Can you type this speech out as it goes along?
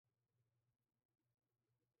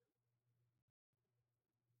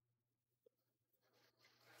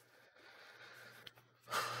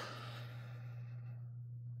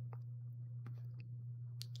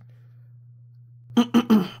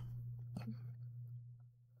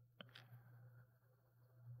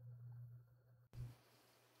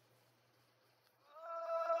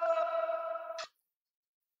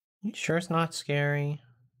You sure it's not scary?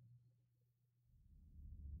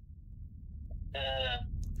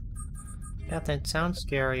 Yeah, that sounds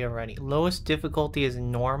scary already. Lowest difficulty is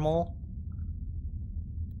normal.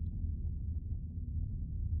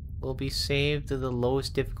 Will be saved to the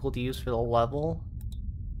lowest difficulty used for the level.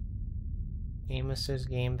 Game assist,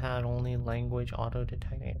 gamepad only, language, auto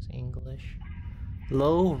detect as English.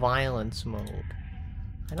 Low violence mode.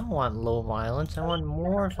 I don't want low violence, I want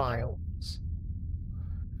more violence.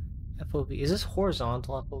 FOV. Is this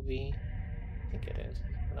horizontal FOV? I think it is.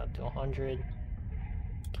 Put up to 100.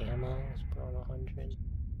 Gamma, let's put on 100.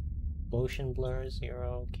 Motion blur,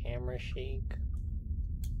 0. Camera shake.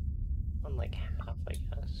 On like half, I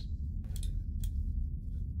guess.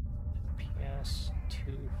 FPS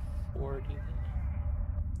 240.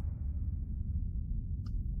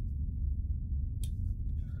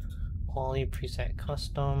 Quality preset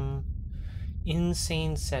custom.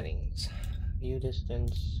 Insane settings. View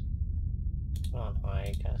distance. On high,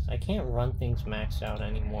 I guess. I can't run things maxed out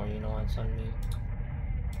anymore, you know what's on me.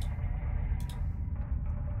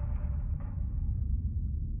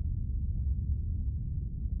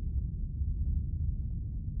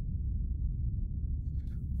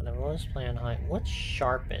 Whatever, let's play on high. What's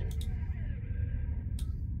sharpen?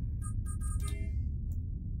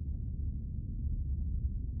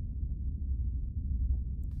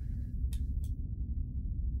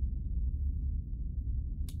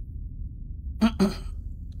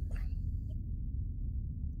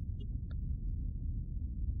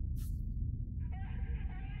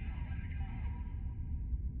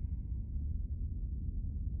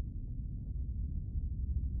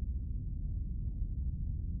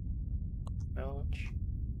 Ouch.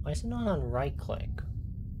 Why is it not on right click?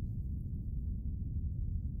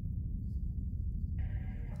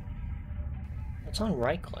 It's on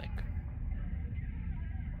right click.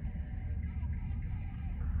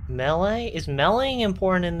 Melee? Is meleeing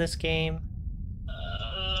important in this game?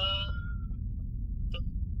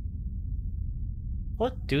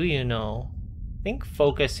 What do you know? I think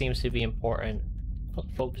focus seems to be important.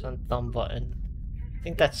 Put focus on thumb button. I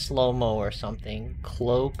think that's slow-mo or something.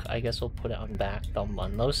 Cloak, I guess we'll put it on back thumb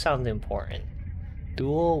button. Those sound important.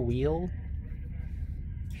 Dual wheel?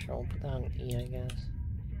 Sure, we'll put that on E, I guess.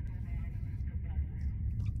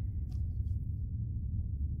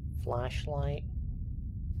 Flashlight.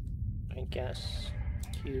 I guess.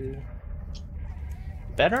 Q.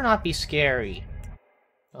 Better not be scary.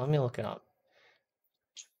 Let me look it up.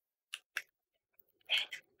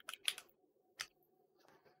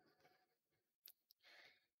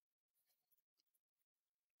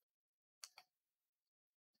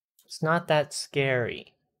 It's not that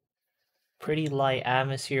scary. Pretty light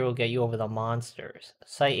atmosphere will get you over the monsters.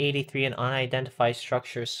 Site 83 and unidentified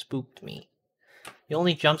structures spooked me. The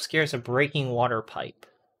only jump scare is a breaking water pipe.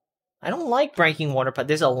 I don't like breaking water pipe.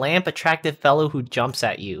 There's a lamp attractive fellow who jumps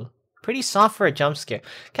at you. Pretty soft for a jump scare.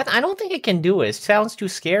 I don't think it can do it. It sounds too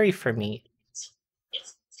scary for me.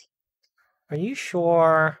 Are you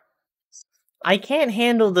sure? I can't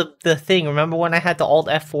handle the thing. Remember when I had the Alt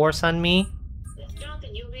F4 on me?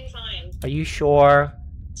 Jonathan, you'll be fine. Are you sure?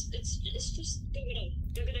 It's just...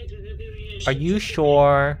 Are you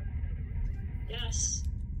sure? Yes.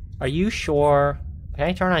 Are you sure? Can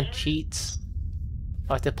I turn on cheats?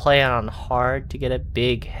 I have to play it on hard to get a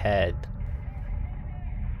big head.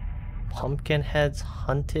 Pumpkin heads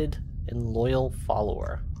hunted and loyal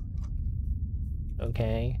follower.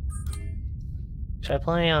 Okay. Should I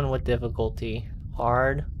play on what difficulty?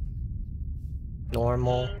 Hard?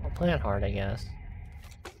 Normal? I'll play on hard, I guess.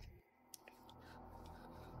 I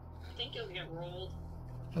think you'll get rolled.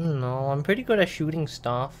 I don't know, I'm pretty good at shooting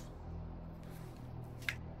stuff.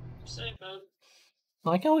 Sorry, bud.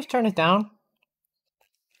 I can always turn it down.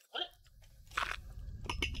 What?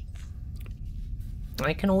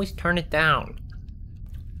 I can always turn it down.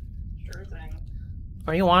 Sure thing.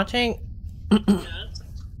 Are you watching? Yes.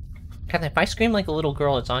 God, if I scream like a little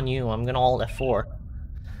girl, it's on you. I'm gonna Alt F4.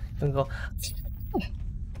 I'm gonna go.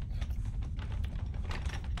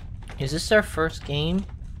 Is this our first game?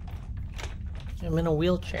 I'm in a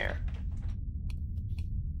wheelchair.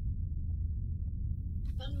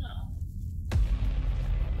 I don't know.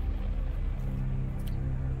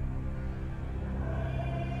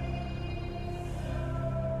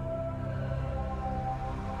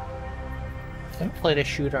 I haven't played a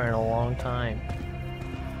shooter in a long time.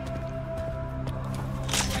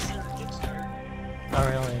 Oh,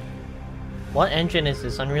 really? What engine is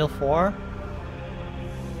this? Unreal 4?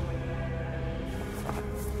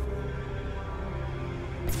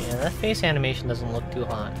 Yeah, that face animation doesn't look too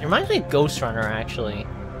hot. It reminds me of Ghost Runner, actually.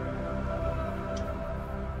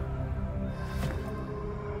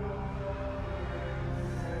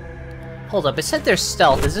 Hold up, it said there's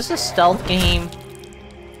stealth. Is this a stealth game?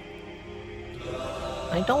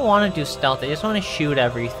 I don't want to do stealth, I just want to shoot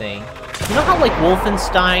everything. You know how, like,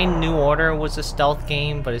 Wolfenstein New Order was a stealth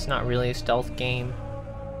game, but it's not really a stealth game?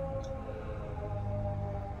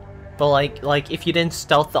 But, like, if you didn't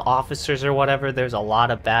stealth the officers or whatever, there's a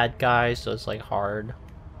lot of bad guys, so it's, like, hard.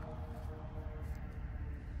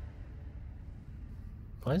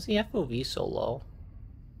 Why is the FOV so low?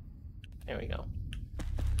 There we go.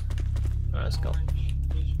 Alright, let's go.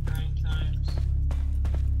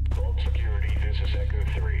 Vault security, this is Echo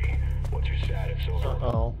 3. What's your status over?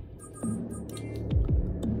 Uh-oh.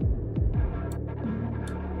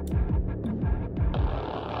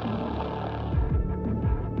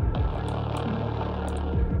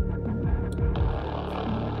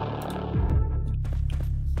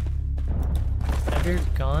 Have your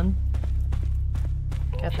gun?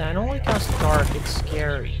 Captain, I don't like how it's dark, it's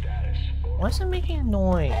scary. Why is it making a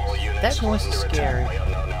noise? That noise is scary.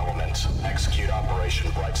 Execute Operation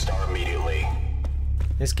Bright Star immediately.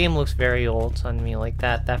 This game looks very old on me, like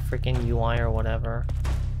that freaking UI or whatever.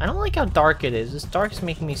 I don't like how dark it is. This dark is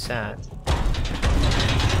making me sad.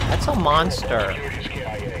 That's a monster.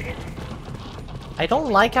 I don't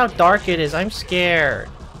like how dark it is. I'm scared.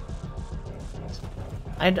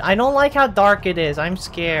 I don't like how dark it is. I'm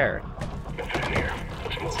scared.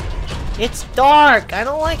 It's dark! I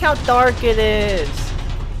don't like how dark it is!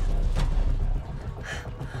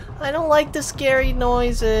 I don't like the scary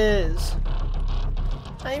noises!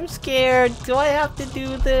 I'm scared! Do I have to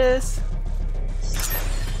do this?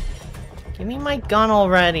 Give me my gun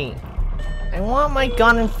already! I want my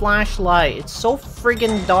gun and flashlight! It's so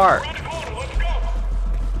friggin' dark!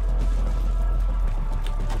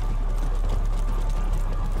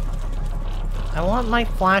 I want my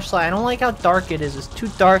flashlight. I don't like how dark it is. It's too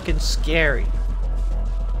dark and scary.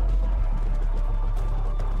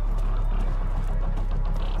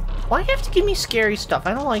 Why do you have to give me scary stuff?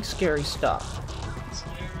 I don't like scary stuff.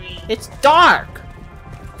 It's dark!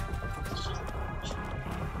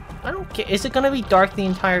 I don't care. Is it gonna be dark the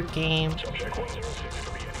entire game?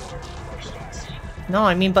 No,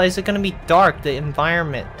 I mean, but is it gonna be dark, the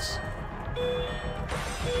environment?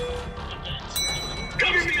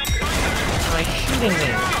 Shooting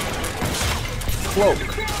me. Cloak.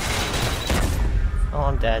 Oh,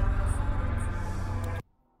 I'm dead.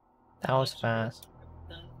 That was fast.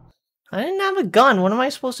 I didn't have a gun. What am I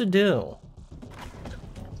supposed to do?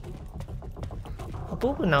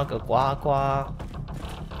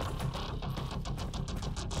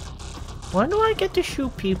 When do I get to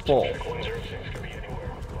shoot people?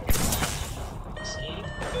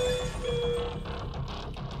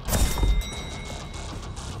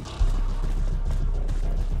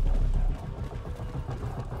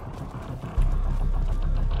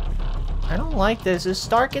 I don't like this. It's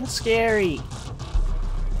dark and scary.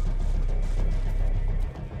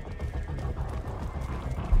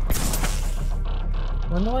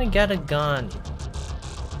 When do I get a gun?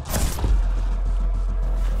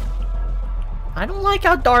 I don't like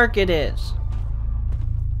how dark it is.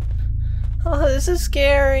 Oh, this is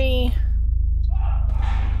scary.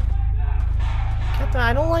 Captain,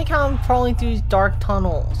 I don't like how I'm crawling through these dark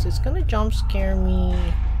tunnels. It's gonna jump scare me.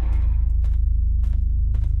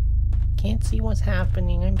 Can't see what's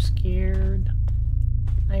happening. I'm scared.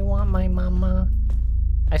 I want my mama.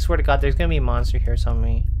 I swear to God, there's gonna be a monster here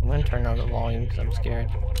somewhere. I'm gonna turn down the volume because I'm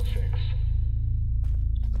scared.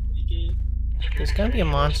 There's gonna be a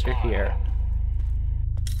monster here.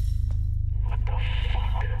 What the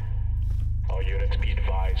fuck? All units be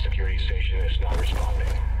advised, security station is not responding.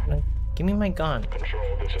 Give me my gun.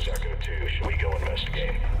 Control, this is Echo 2. Should we go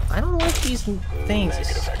investigate? I don't like these things.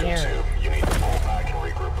 It's scary. You need to pull back and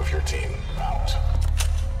regroup with your team. Out.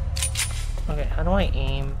 Okay, how do I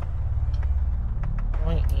aim? How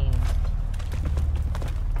do I aim?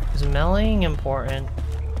 Is meleeing important?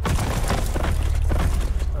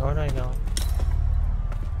 Where do I go?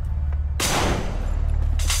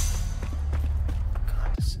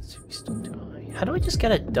 God, this is still too high. How do I just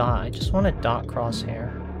get a dot? I just want a dot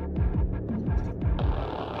crosshair.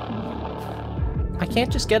 I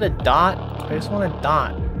can't just get a dot. I just want a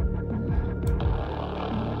dot.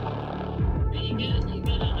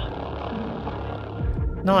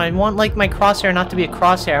 No, I want like my crosshair not to be a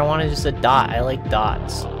crosshair. I want it just a dot. I like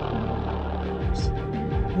dots.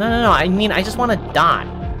 No. I mean, I just want a dot.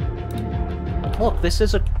 Look, this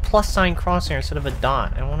is a plus sign crosshair instead of a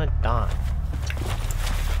dot. I want a dot.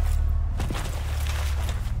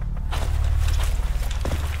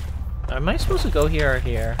 Am I supposed to go here or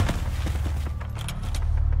here?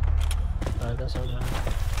 It doesn't matter.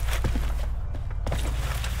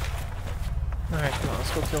 Alright, come on,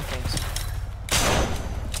 let's go kill things.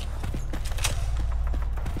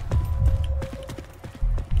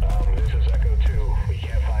 This is Echo 2. We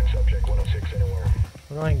can't find subject 106 anywhere.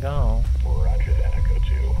 Where do I go? Roger that, Echo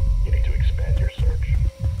 2. You need to expand your search.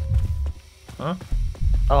 Huh?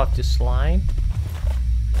 Oh, I have to slide?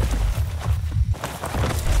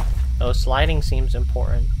 Oh, sliding seems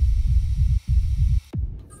important.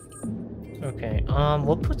 Okay,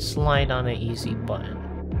 we'll put slide on an easy button.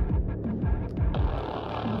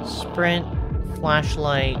 Sprint,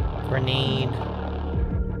 flashlight, grenade.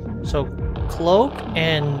 So, cloak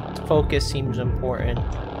and focus seems important.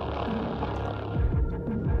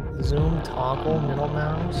 Zoom, toggle, middle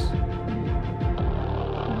mouse.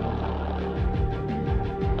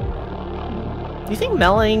 Do you think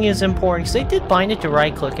meleeing is important? Because they did bind it to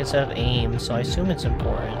right click instead of aim, so I assume it's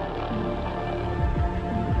important.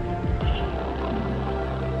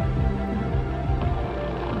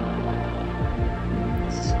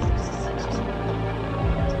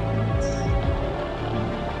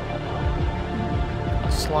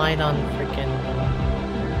 Slide on freaking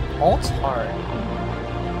Alt's hard.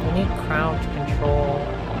 We need crouch control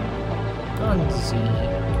on Z.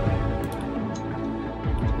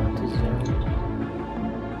 Not to zoom.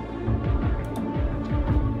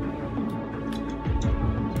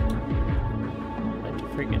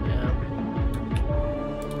 Freaking M.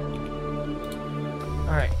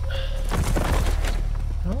 Alright.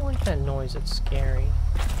 I don't like that noise, it's scary.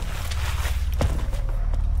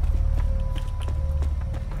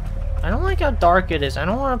 I don't like how dark it is. I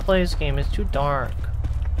don't want to play this game, it's too dark.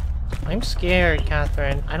 I'm scared,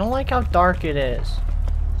 Catherine. I don't like how dark it is.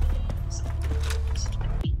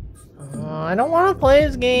 I don't want to play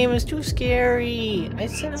this game, it's too scary. I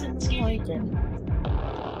said I don't like it.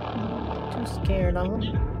 Scared of them.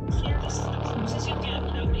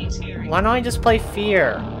 Why don't I just play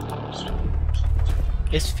Fear?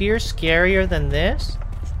 Is Fear scarier than this?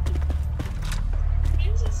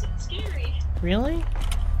 It's scary. Really?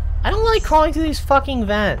 I don't like crawling through these fucking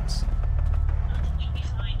vents. You'll be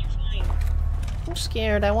fine, you're fine. I'm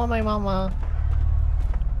scared, I want my mama.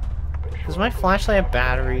 Does my flashlight have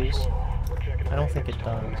batteries? I don't think it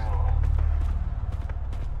does.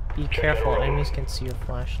 Be careful, enemies can see your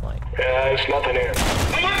flashlight. Yeah, there's nothing here.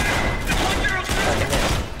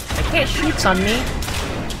 I can't shoot on me.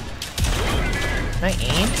 Can I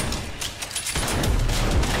aim?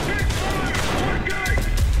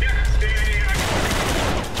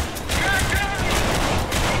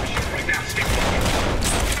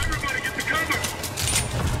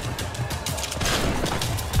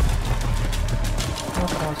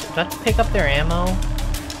 Do I have to pick up their ammo?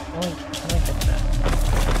 How do I get that?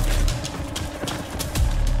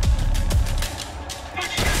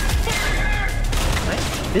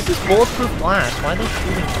 This is bulletproof glass. Why are they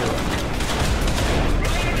shooting through it?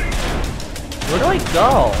 Where do I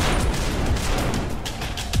go?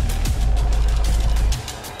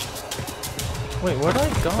 Wait, where do I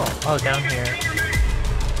go? Oh, down here.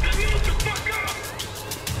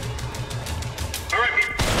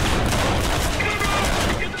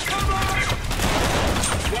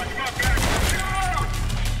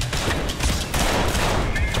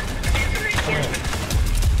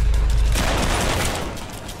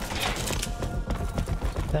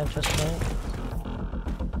 That just right?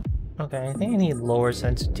 Okay, I think I need lower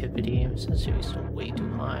sensitivity. Sensitivity is still way too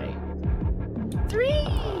high. 3!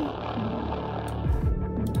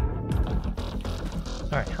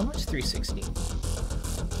 Alright, how much 360?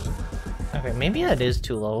 Okay, maybe that is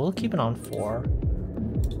too low. We'll keep it on 4.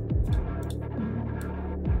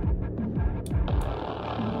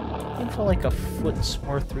 I think for like a foot's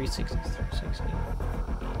worth 360.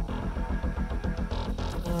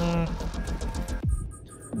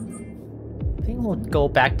 I think we'll go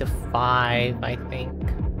back to 5, I think.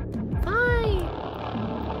 5!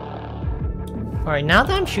 Alright, now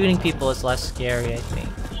that I'm shooting people, it's less scary, I think.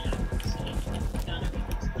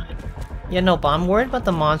 Yeah, no, but I'm worried about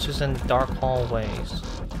the monsters in the dark hallways.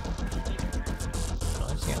 Oh,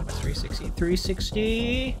 let's see, I'm at 360.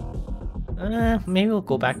 360! Maybe we'll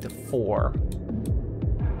go back to 4.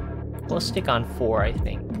 We'll stick on 4, I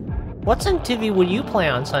think. What sensitivity would you play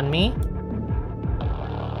on, Sunmi?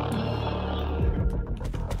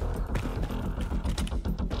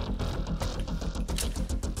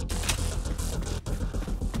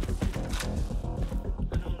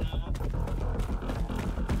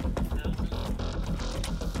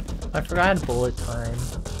 I forgot bullet time.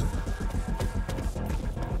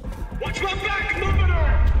 Watch my back, moving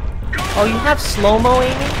her! Oh, you have slow-mo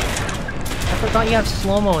aiming? forgot you have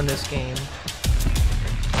slow-mo in this game.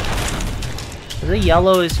 The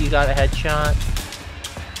yellow is you got a headshot.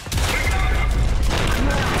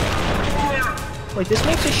 Wait, this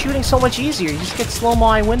makes the shooting so much easier. You just get slow-mo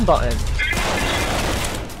I win button.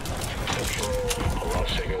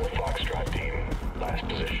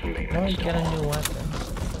 Now you get a new weapon.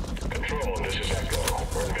 Control, this is Echo.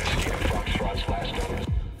 We're investigating Foxtrot's last gun.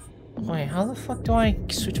 Wait, how the fuck do I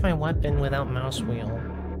switch my weapon without mouse wheel?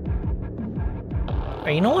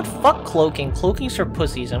 Alright, you know what? Fuck cloaking. Cloaking's for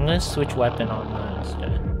pussies. I'm gonna switch weapon on that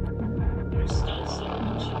instead. There's still so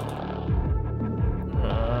much.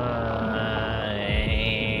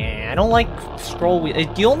 I don't like scroll wheel.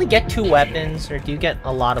 Do you only get 2 weapons, or do you get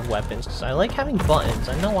a lot of weapons? Because I like having buttons.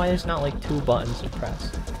 I don't know why there's not like 2 buttons to press.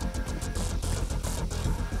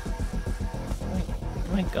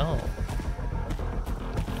 Where do I go?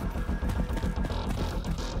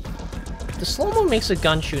 The slow-mo makes the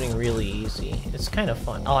gun shooting really easy. It's kind of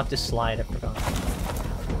fun. I'll have to slide, I forgot.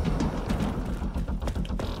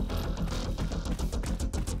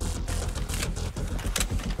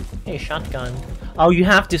 Hey, shotgun. Oh, you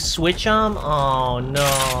have to switch them? Oh,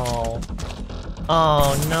 no.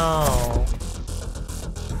 Oh, no.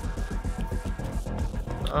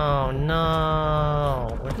 Oh,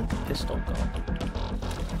 no. Where did the pistol go?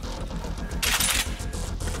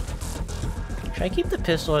 Should I keep the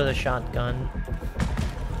pistol or the shotgun?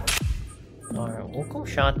 Alright, we'll go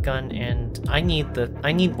shotgun, and I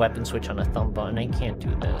need weapon switch on a thumb button. I can't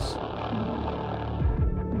do this.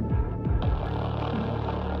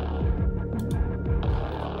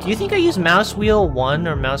 Do you think I use mouse wheel 1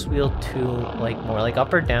 or mouse wheel 2, like, more? Like,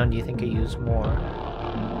 up or down, do you think I use more?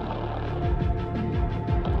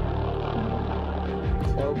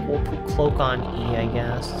 Cloak, we'll put cloak on E, I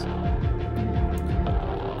guess.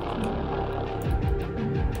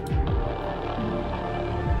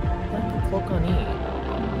 Why put cloak on E?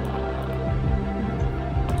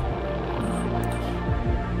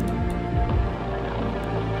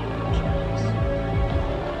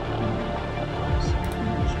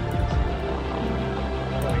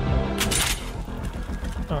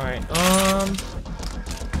 Alright,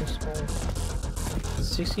 pistol.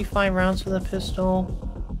 65 rounds for the pistol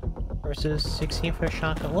versus 16 for a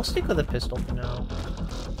shotgun. We'll stick with the pistol for now.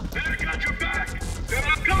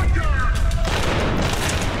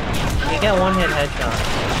 You get one-hit headshot.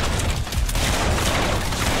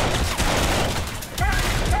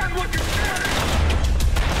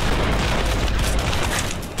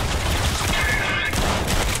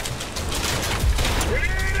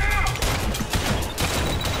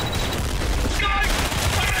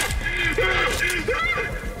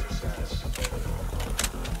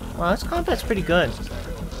 Wow, this combat's pretty good.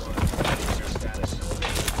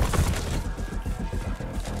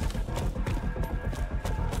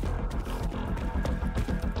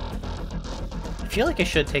 I feel like I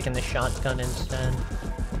should have taken the shotgun instead.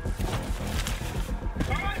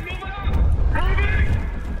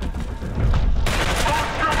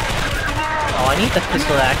 Oh, I need the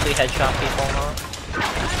pistol to actually headshot people, huh?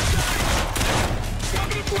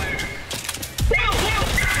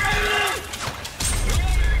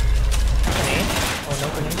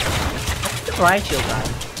 Riot shield guy.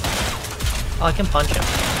 Oh, I can punch him.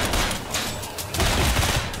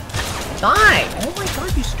 Die! Oh my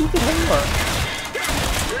god, you stupid whore!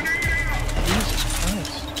 Jesus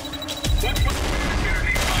Christ.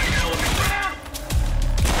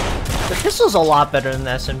 The pistol's a lot better than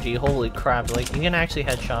the SMG, holy crap. Like, you can actually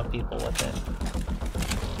headshot people with it.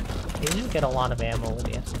 You get a lot of ammo with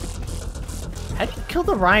the SMG. How do you kill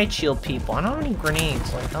the riot shield people? I don't have any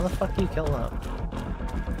grenades. Like, how the fuck do you kill them?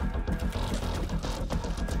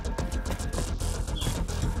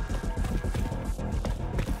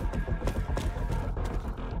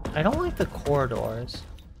 I don't like the corridors.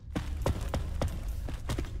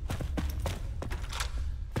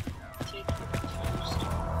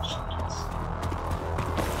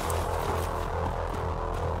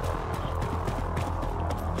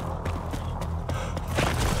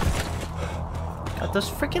 God, those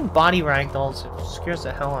freaking body ragdolls scares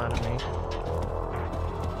the hell out of me.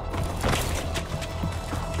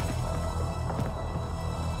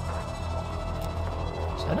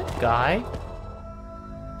 Is that a guy?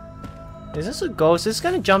 Is this a ghost? This is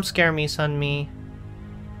gonna jump scare me, Sunmi.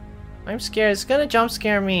 I'm scared. It's gonna jump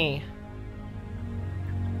scare me.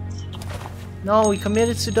 No, we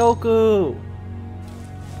committed Sudoku.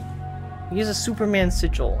 He has a Superman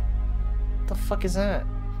sigil. What the fuck is that?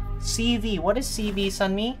 CV. What is CV,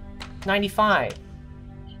 Sunmi? 95.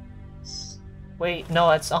 Wait, no,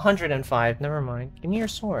 that's 105. Never mind. Give me your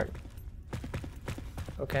sword.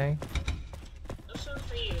 Okay. No sword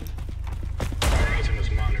for you.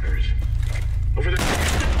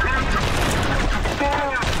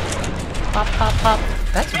 Pop, pop, pop.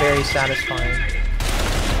 That's very satisfying.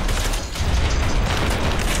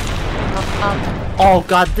 Pop, pop. Oh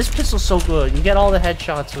god, this pistol's so good. You get all the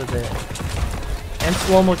headshots with it. And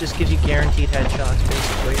slow-mo just gives you guaranteed headshots,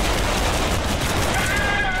 basically.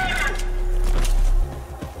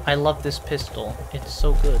 I love this pistol. It's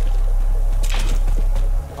so good.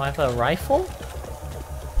 Oh, I have a rifle?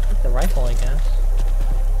 Take the rifle, I guess.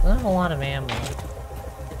 I don't have a lot of ammo.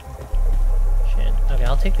 Shit. Okay,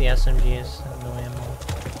 I'll take the SMGs and no ammo.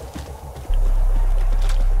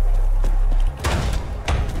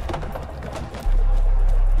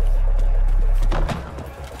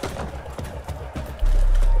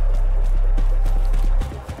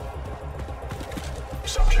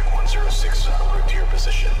 Subject 106 en route to your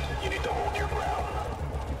position. You need to hold your ground.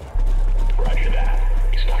 Roger that.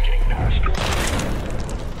 He's not getting past.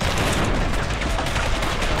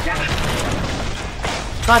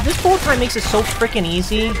 God, this bullet time makes it so freaking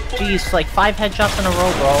easy. Jeez, like 5 headshots in a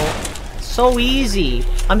row, bro. So easy.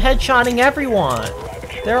 I'm headshotting everyone.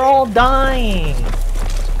 They're all dying.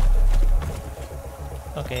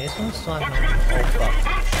 Okay, this one's still not. Oh fuck.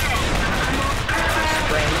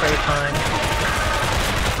 Spray and pray time.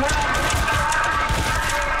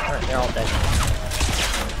 Alright, they're all dead.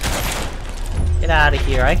 Get out of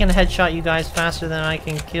here. I can headshot you guys faster than I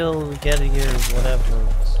can kill, get your whatever,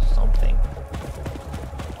 something.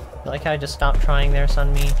 You like how I just stopped trying there,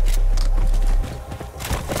 Sunmi?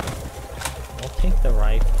 We'll take the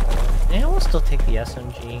rifle. Yeah, we'll still take the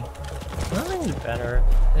SMG. It's not any better.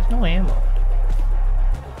 There's no ammo.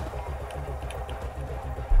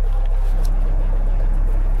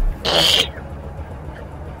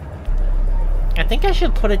 I think I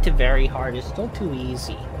should put it to very hard. It's still too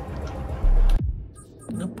easy.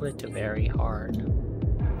 I'm gonna put it to very hard.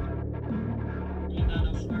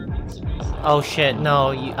 Oh shit,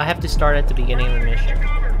 no. I have to start at the beginning of the mission.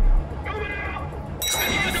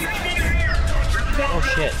 Oh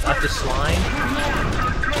shit, I have to slime?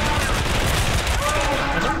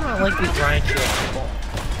 I do not like these Ryan Shield people.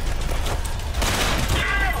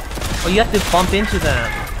 Oh, you have to bump into them.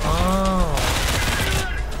 Oh.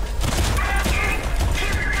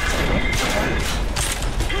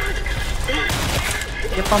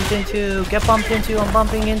 Get bumped into, get bumped into, I'm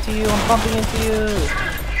bumping into you, I'm bumping into you.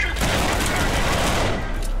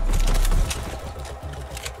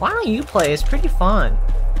 Why don't you play? It's pretty fun.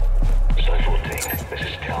 Side 14, this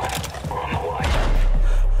is Talon. We're on the line.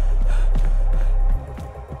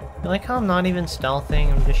 You like how I'm not even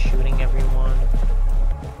stealthing, I'm just shooting everyone.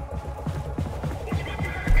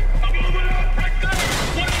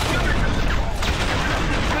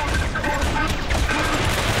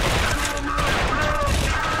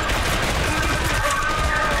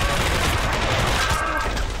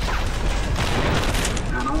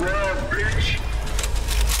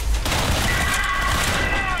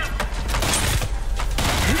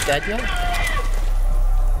 Dead yet?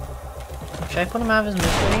 Should I put him out of his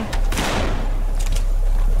misery?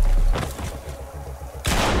 I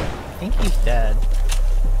think he's dead.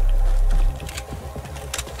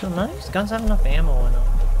 Dude, none of these guns have enough ammo in them.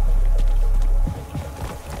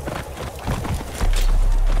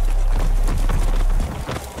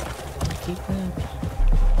 Keep them.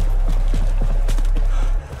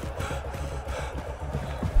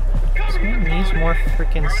 This one needs more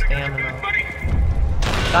freaking stamina.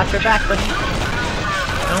 Got your back, buddy. I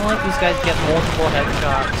don't like these guys get multiple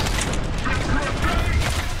headshots.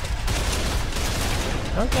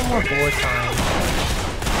 I don't get more bullet time.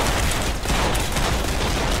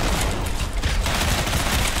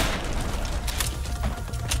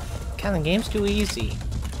 God, the game's too easy.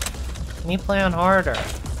 You need to play on harder.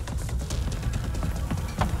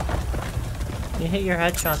 You hit your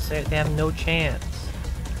headshots, they have no chance.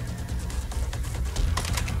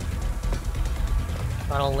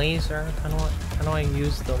 Got a laser. How do I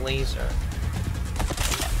use the laser?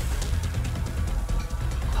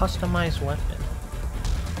 Customize weapon.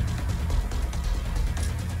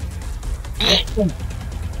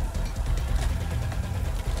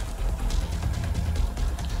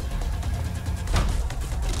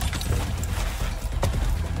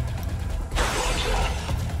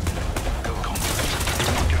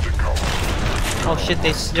 Oh shit,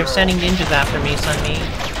 they're sending ninjas after me, Sunmi.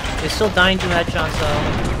 They're still dying to headshots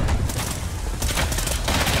though.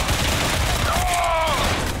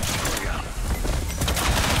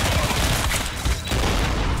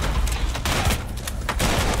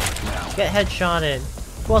 Get headshotted.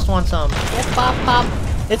 Who else wants some? Get pop pop.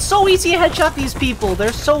 It's so easy to headshot these people.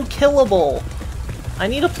 They're so killable. I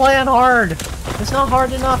need to play on hard. It's not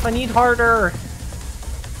hard enough. I need harder.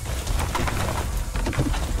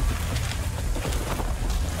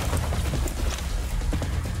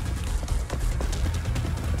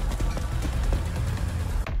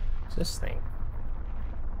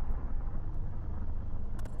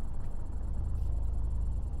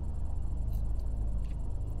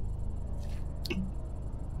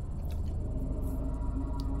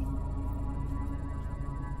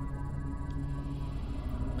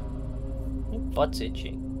 butt's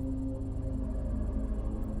itching.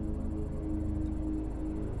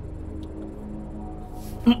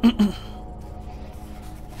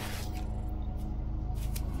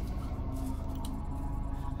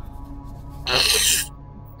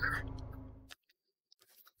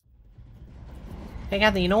 Hey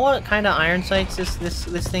Kathy, you know what kind of iron sights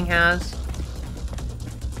this thing has?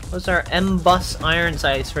 Those are M-bus iron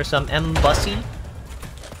sights for some M-bussy. You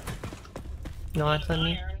know what I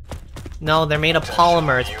mean? No, they're made of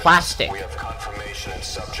polymer. It's plastic.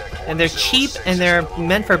 And they're cheap and they're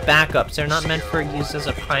meant for backups. They're not meant for use as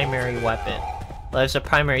a primary weapon. Well, there's a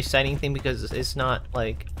primary sighting thing because it's not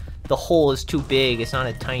like the hole is too big. It's not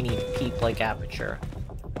a tiny peep like aperture.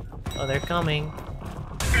 Oh, they're coming.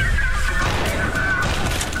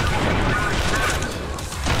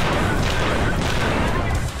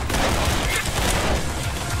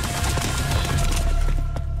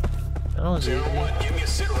 That was easy.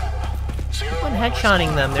 Keep on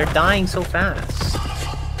headshotting them, they're dying so fast.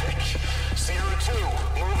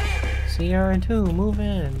 Sierra 2, move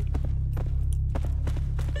in.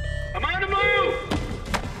 I'm on the move!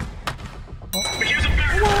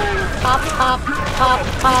 Pop, pop, pop,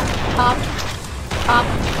 pop, pop. Pop,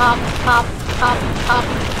 pop, pop, pop, pop,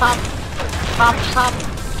 pop. Pop, pop.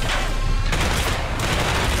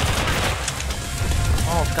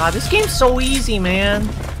 Oh god, this game's so easy, man.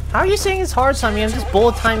 How are you saying it's hard, Sammy? I'm just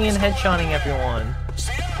bullet timing and headshotting everyone.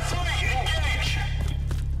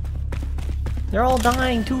 They're all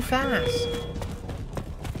dying too fast.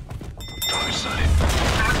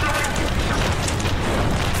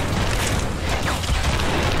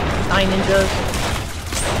 Die, ninjas.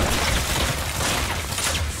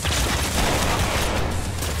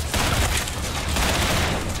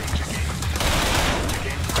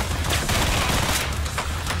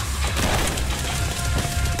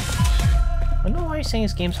 I don't know why you're saying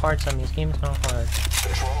this game's hard, Sammy. This game's not hard.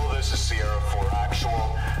 Control, this is Sierra 4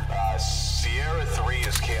 actual. Sierra 3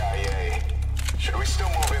 is KIA. Should we still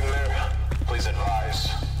move in there? Please advise.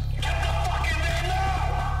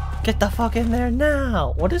 Get the fuck in there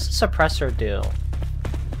now! What does the suppressor do?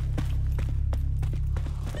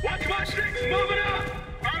 Watch my sticks! Move it up!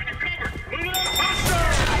 Alright, you're covered! Move it up!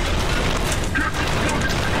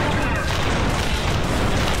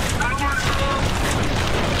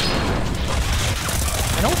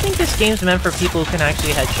 I don't think this game's meant for people who can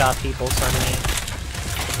actually headshot people, Sonny.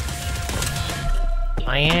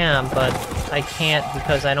 I am, but I can't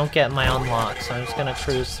because I don't get my unlock, so I'm just gonna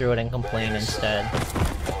cruise through it and complain instead.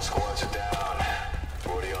 All squads are down.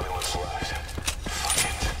 We're the only ones left. Fuck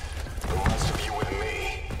it. The rest of you with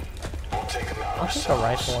me. We'll take them out I'll take a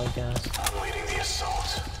rifle, I guess. I'm leading the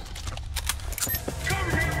assault.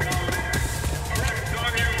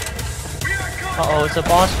 Uh-oh, it's a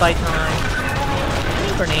boss fight time.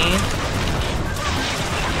 Grenade.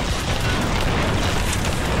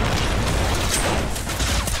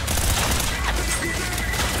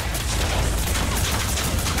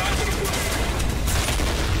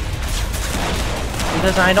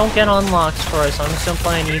 Because I don't get unlocks for it, so I'm just gonna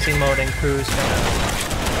play in easy mode and cruise for now.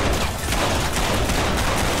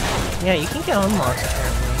 Yeah, you can get unlocks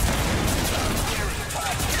apparently.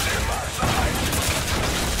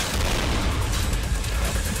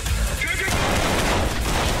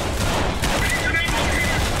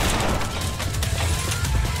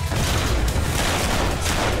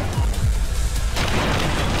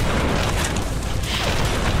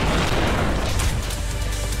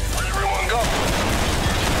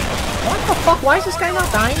 Fuck, why is this guy not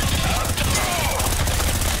dying?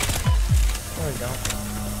 There we go.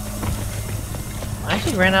 I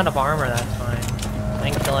actually ran out of armor that time. I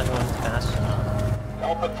didn't kill everyone fast enough.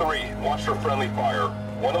 Alpha 3, watch for friendly fire.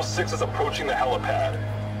 106 is approaching the helipad.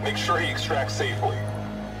 Make sure he extracts safely.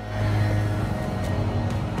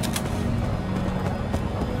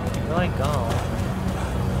 Where do I go?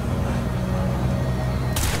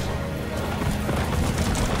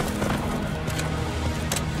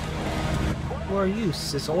 Who are you,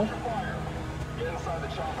 Sizzle? Get inside the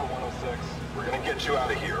chopper, 106. We're gonna get you out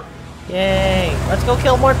of here. Yay! Let's go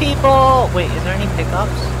kill more people! Wait, is there any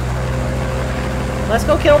pickups? Let's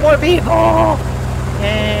go kill more people!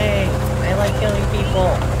 Yay! I like killing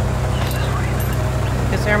people.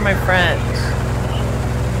 Because they're my friends.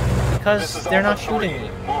 Because they're not shooting me.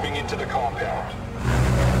 Moving into the compound.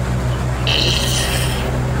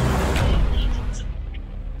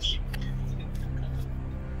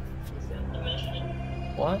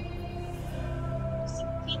 What?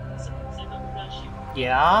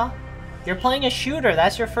 Yeah? You're playing a shooter,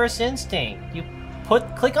 that's your first instinct. You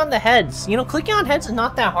click on the heads. You know, clicking on heads is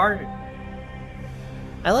not that hard.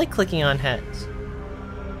 I like clicking on heads.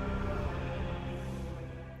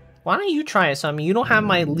 Why don't you try it, Sammy? You don't have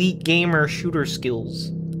my elite gamer shooter skills.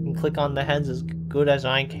 And click on the heads as good as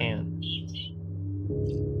I can.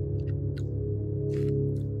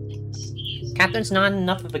 Captain's not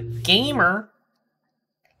enough of a gamer.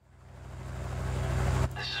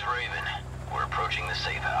 This is Raven. We're approaching the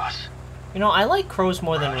safe house. You know, I like crows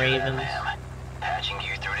more than ravens. Patching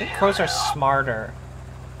you through I think crows are smarter.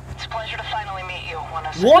 It's a pleasure to finally meet you,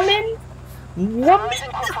 106. Woman? Woman?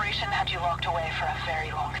 Horizon Corporation had you locked away for a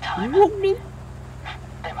very long time. Woman?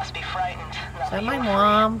 They must be frightened. Is that my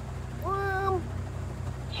mom? Mom?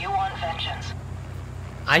 You want vengeance.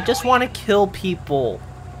 I just want to kill people.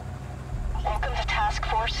 Welcome to Task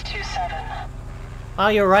Force 27. Oh,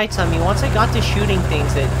 you're right, Sammy. Once I got to shooting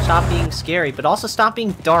things, it stopped being scary, but also stopped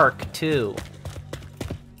being dark, too.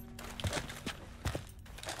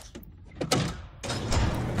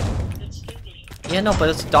 Yeah, no, but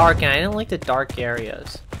it's dark, and I didn't like the dark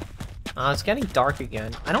areas. It's getting dark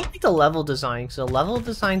again. I don't like the level design, because the level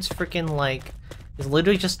design's freaking, like, is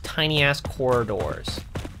literally just tiny-ass corridors.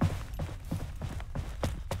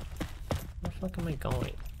 Where the fuck am I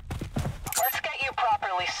going? Let's get you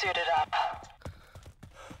properly suited up.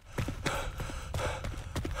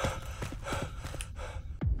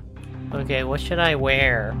 Okay, what should I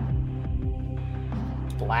wear?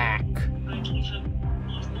 Black.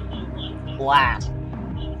 Black.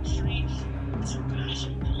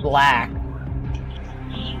 Black.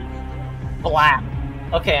 Black.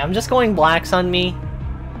 Okay, I'm just going blacks on me.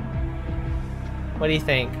 What do you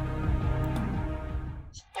think? You're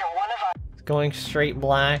one of us. Going straight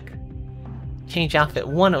black. Change outfit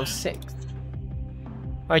 106.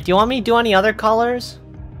 Alright, do you want me to do any other colors?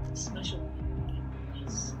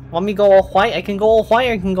 Want me to go all white? I can go all white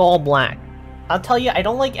or I can go all black. I'll tell you, I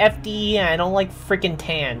don't like FDE and I don't like freaking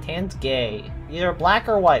tan. Tan's gay. Either black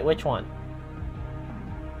or white, which one?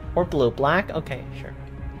 Or blue. Black? Okay, sure.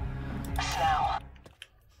 Now.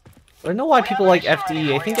 I don't know why people like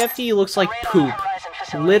FDE. I think FDE looks like poop.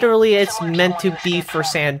 Literally, it's meant to be for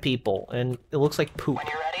sand people, and it looks like poop. When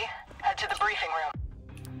you're ready, head to the briefing room.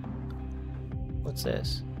 What's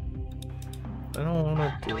this? I don't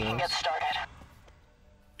want to do We can get this. started.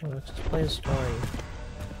 Let's just play a story.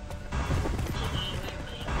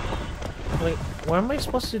 Wait, what am I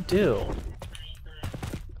supposed to do?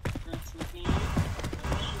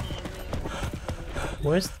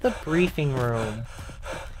 Where's the briefing room?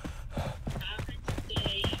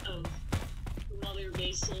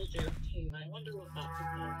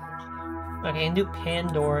 Okay, and do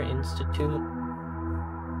Pandora Institute.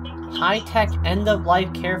 High-tech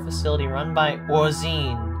end-of-life care facility run by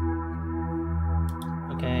Orzine.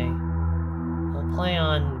 Okay. We'll play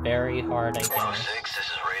on very hard, I guess. 106, this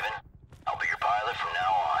is Raven. I'll be your pilot from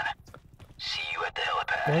now on. See you at the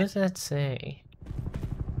helipad. What does that say?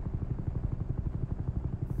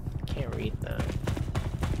 Can't read that.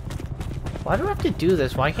 Why do I have to do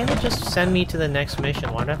this? Why can't it just send me to the next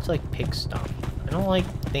mission? Why do I have to, like, pick stuff? I don't like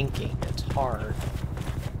thinking. It's hard.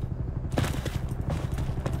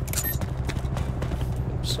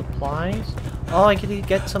 Supplies? Oh, I could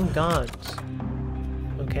get some guns.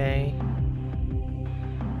 Okay.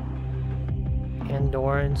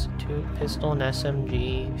 Pandora Institute, pistol and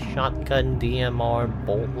SMG, shotgun, DMR,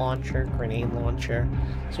 bolt launcher, grenade launcher.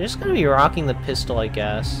 So you're just gonna be rocking the pistol, I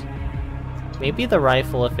guess. Maybe the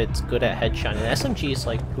rifle if it's good at headshotting. The SMG is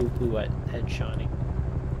like poo-poo at headshotting.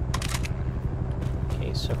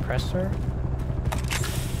 Okay, suppressor.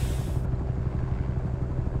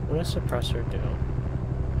 What does suppressor do?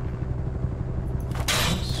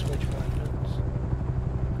 Switch weapons.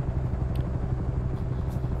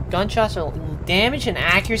 Gunshots are damage and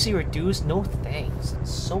accuracy reduced? No thanks.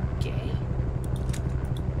 It's so gay.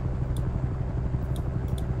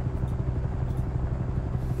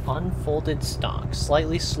 Unfolded stock.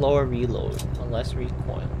 Slightly slower reload, but less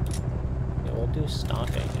recoil. Yeah, we'll do stock,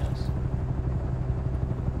 I guess.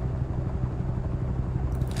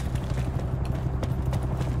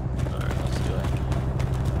 Alright, let's do it.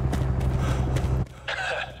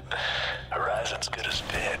 Horizon's good as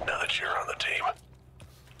dead now that you're on the team.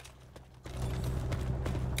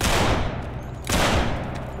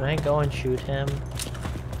 Can I go and shoot him?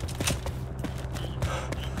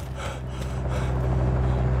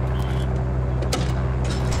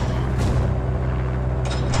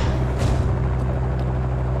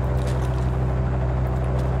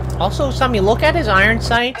 Also, Sammy, look at his iron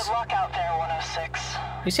sights. Good luck out there, 106.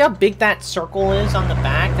 You see how big that circle is on the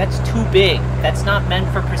back? That's too big. That's not meant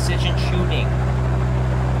for precision shooting.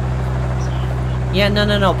 Yeah,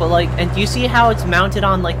 no, but like, and do you see how it's mounted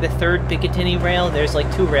on like the third Picatinny rail? There's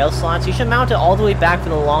like 2 rail slots. You should mount it all the way back for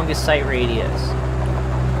the longest sight radius.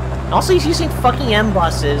 Also, he's using fucking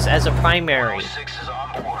M-buses as a primary. 6 is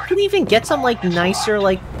on board. Can you even get some, like, nicer,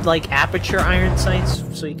 like aperture iron sights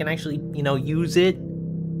so you can actually, you know, use it?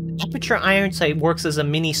 Aperture iron sight works as a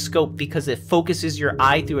mini scope because it focuses your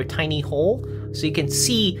eye through a tiny hole, so you can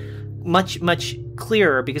see much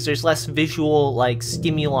clearer because there's less visual, like,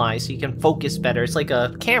 stimuli, so you can focus better. It's like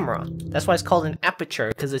a camera. That's why it's called an aperture,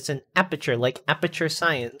 because it's an aperture, like aperture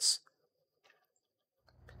science.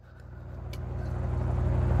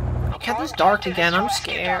 God, it's dark again. I'm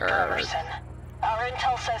scared. Our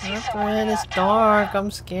intel says he's somewhere Friend, in it's that tower. dark. I'm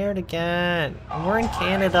scared again. We're in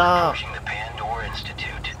Canada. Approaching the Pandora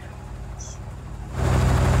Institute.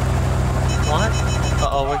 What?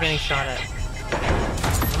 Uh-oh, we're getting shot at.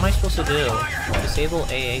 What am I supposed to do? Disable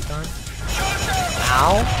AA gun?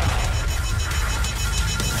 Ow?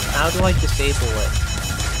 How do I disable it?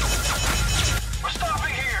 We're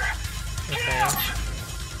stopping here. Okay.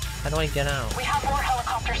 How do I get out? We have more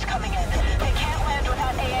helicopters coming in. They can't land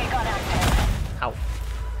without AA gun active. Ow.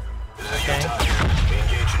 This is Okay. Utah. We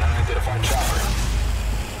engage an unidentified chopper.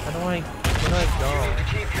 How do I go?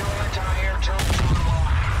 Keep your anti-air turret.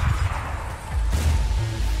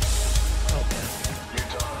 Okay.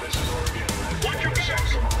 Utah, this is Oregon. Watch your back!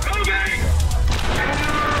 Moving!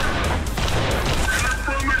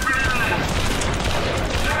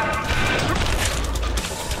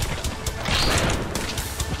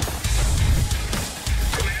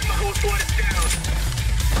 Command, the whole squad is down.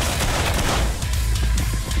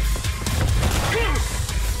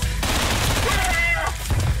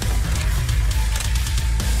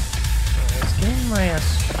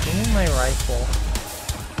 Let's give me my rifle.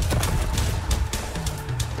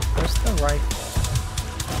 Where's the rifle?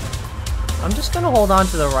 I'm just gonna hold on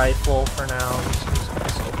to the rifle for now.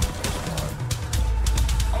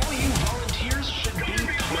 All you volunteers should be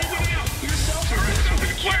proud. Yourself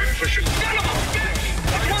Son of a bitch!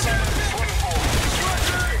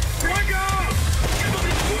 Drag out!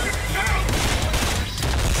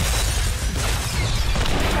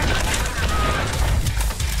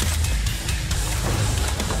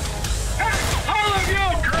 All of you!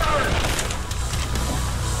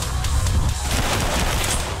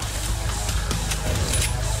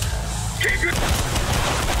 Keep your...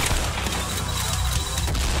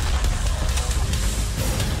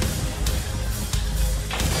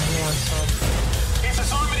 You want some? He's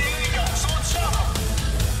disarming the AA gun. Someone stop him.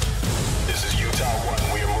 This is Utah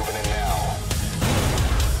 1. We are moving in now.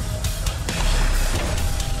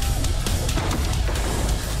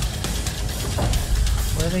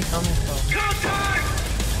 Where are they coming from? Contact!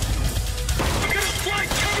 I'm gonna fly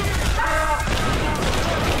cover!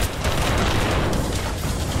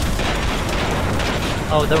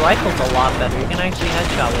 Oh, the rifle's a lot better. You can actually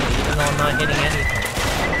headshot with it, even though I'm not hitting anything.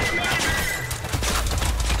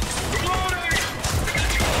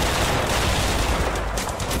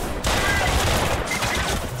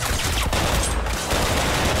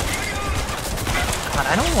 God,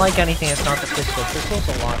 I don't like anything that's not the pistol. Pistol's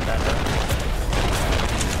a lot better.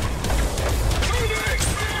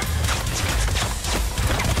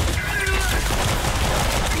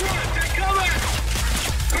 Take cover!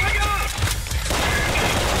 Drag out!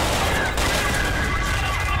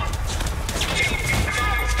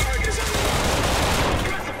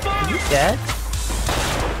 Are you dead?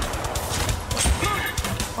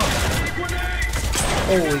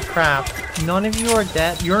 Holy crap. None of you are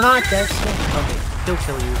dead. You're not dead still? Okay, he'll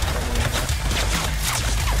kill you.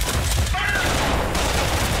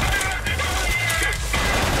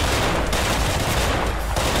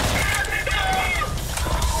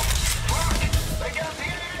 They got the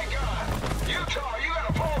AA gun. Utah, you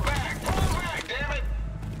gotta pull back. Pull back, damn it.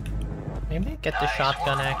 Maybe get the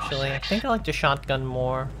shotgun actually. I think I like the shotgun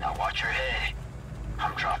more. Now watch your head.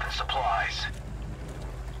 I'm dropping supplies.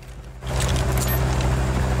 What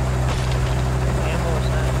ammo is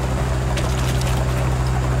that?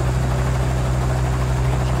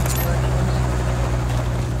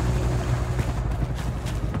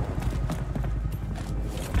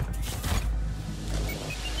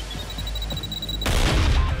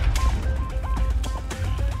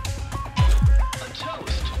 A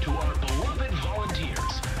toast to our beloved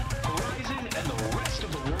volunteers. Horizon and the rest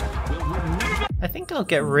of the world will remember. I think I'll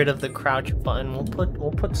get rid of the crouch button.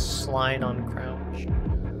 We'll put slide on crouch.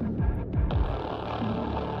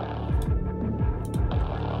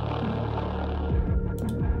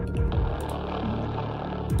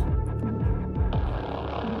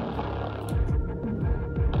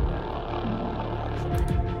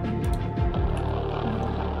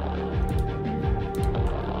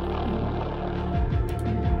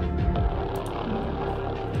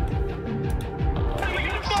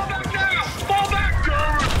 Fall back now! Fall back,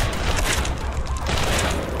 Jerry!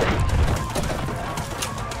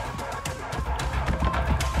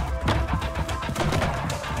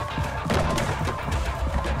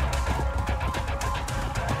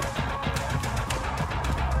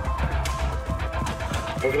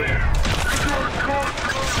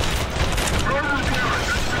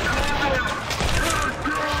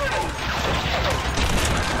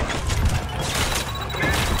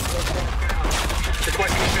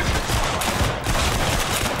 Requesting assistance.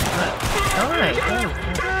 Alright,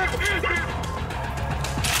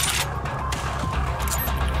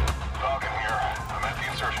 Falcon here. I'm at the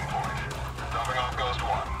insertion point. Dropping off Ghost 1.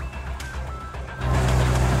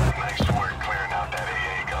 Nice work clearing out that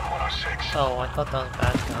AA gun 106. oh, I thought that was a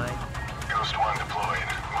bad guy. Ghost 1 deployed.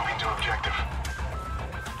 Moving to objective.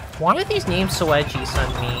 Why are these names so edgy, son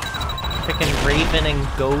me? Freaking Raven and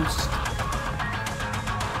Ghost.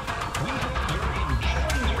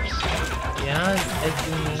 Yeah,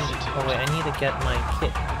 edgy name. Oh wait, I need to get my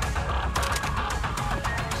kit.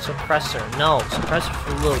 Suppressor. No, suppressor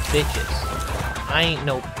for little bitches. I ain't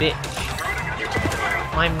no bitch.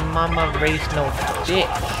 My mama raised no bitch.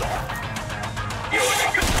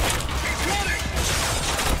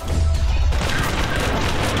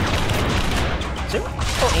 Is there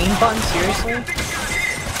no aim button? Seriously?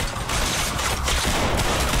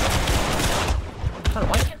 God,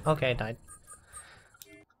 why can't... Okay, I died.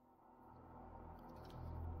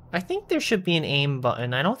 I think there should be an aim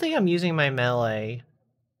button. I don't think I'm using my melee.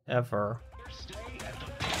 Ever.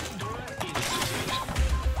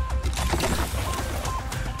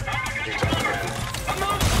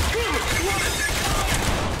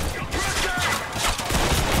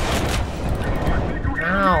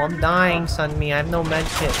 Ow, I'm dying, Sunmi. I have no med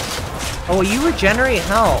kits. Oh, you regenerate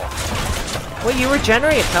health. Wait, you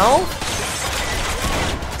regenerate health?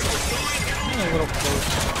 I'm a little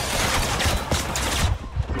close.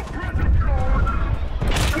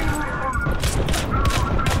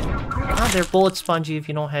 Ah, they're bullet spongy if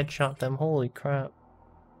you don't headshot them. Holy crap.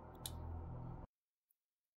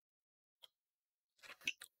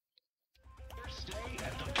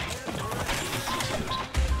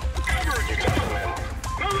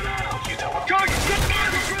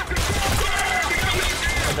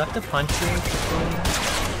 I got the punch you.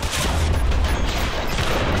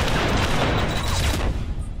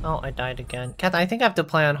 Oh, I died again. Kath, I think I have to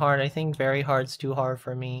play on hard. I think very hard's too hard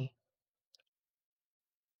for me.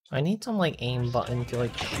 I need some, like, aim button to,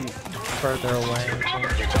 like, shoot further away.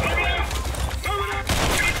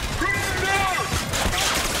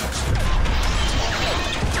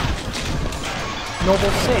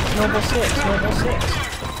 Noble 6, Noble 6, Noble 6.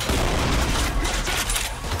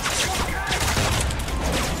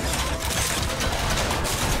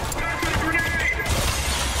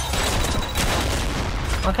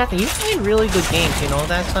 Oh, Kathy, you play really good games, you know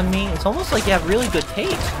that, on me? It's almost like you have really good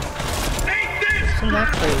taste. Isn't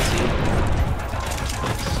that crazy?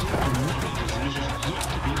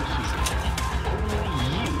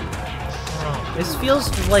 Oh, this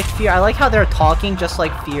feels like Fear. I like how they're talking just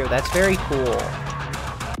like Fear. That's very cool.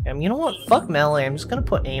 You know what? Fuck melee. I'm just gonna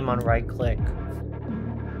put aim on right click.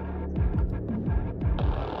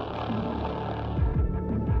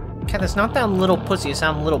 Kat, it's not that I'm little pussy, it's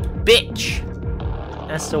that I'm little bitch.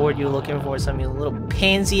 That's the word you're looking for, some little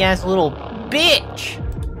pansy ass little bitch.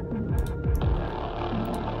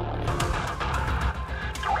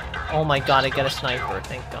 Oh my god, I got a sniper,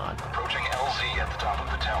 thank god. Approaching LZ at the top of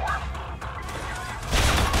the tower.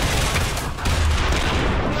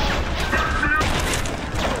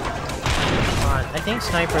 God, I think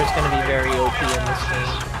sniper is gonna be very OP in this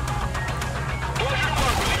game.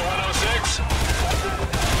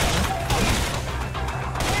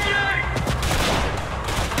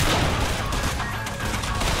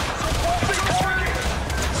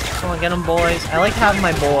 Come on, get them, boys. I like having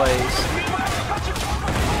my boys.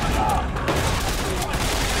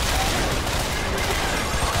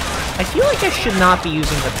 I feel like I should not be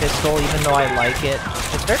using the pistol, even though I like it.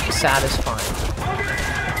 It's very satisfying.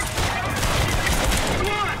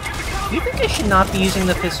 Do you think I should not be using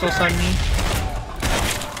the pistol, Sunny?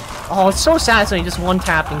 Oh, it's so satisfying just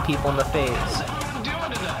one-tapping people in the face.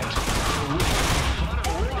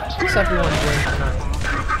 What's everyone doing tonight?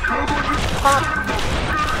 Pop!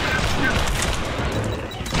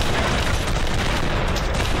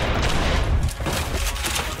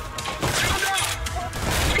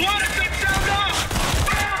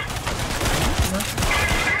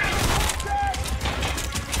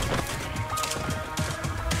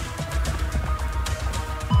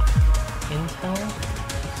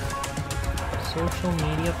 Social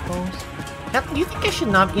media posts? Do you think I should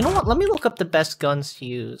not? You know what? Let me look up the best guns to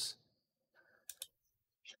use.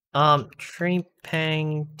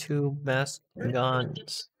 Tripang 2 best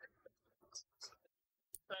guns.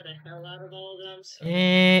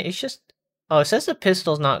 It's just... Oh, it says the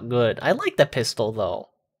pistol's not good. I like the pistol, though.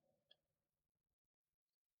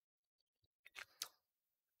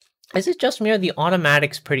 Is it just me or the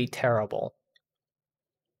automatic's pretty terrible?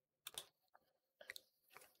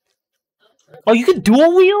 Oh, you can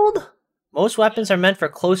dual wield? Most weapons are meant for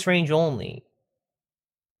close range only.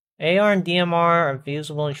 AR and DMR are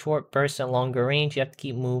usable in short bursts at longer range. You have to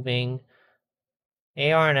keep moving.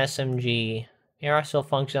 AR and SMG. AR still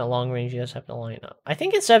function at long range. You just have to line up. I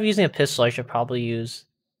think instead of using a pistol, I should probably use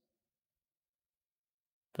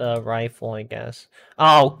the rifle, I guess.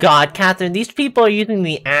 Oh god, Catherine, these people are using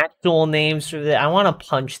the actual names for the. I want to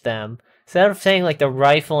punch them. Instead of saying like the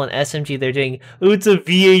rifle and SMG, they're doing, oh, it's a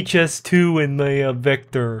VHS2 in my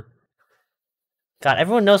Vector. God,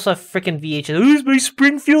 everyone knows what freaking VHS. Oh, it's my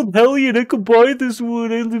Springfield Hellion. I could buy this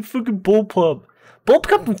one. I live fucking Bullpup.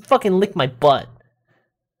 Bullpup can fucking lick my butt.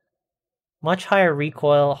 Much higher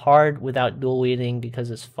recoil, hard without dual wielding because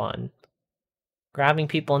it's fun. Grabbing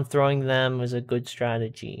people and throwing them is a good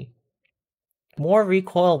strategy. More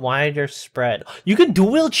recoil, wider spread. You can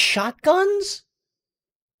dual wield shotguns?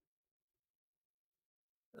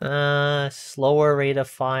 Slower rate of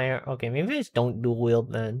fire. Okay, maybe I just don't dual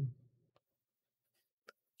wield then.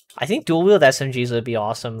 I think dual wield SMGs would be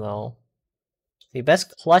awesome though. The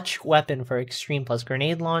best clutch weapon for extreme plus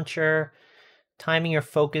grenade launcher. Timing your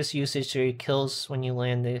focus usage so your kills when you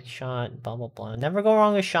land the shot, blah blah blah. Never go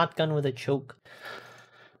wrong with shotgun with a choke.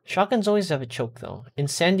 Shotguns always have a choke though.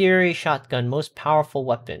 Incendiary shotgun, most powerful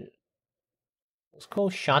weapon. Let's go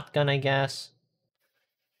shotgun, I guess.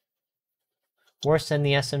 Worse than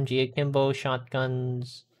the SMG akimbo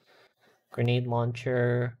shotguns. Grenade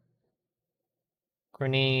launcher.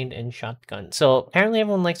 Grenade and shotgun. So apparently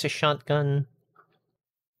everyone likes a shotgun.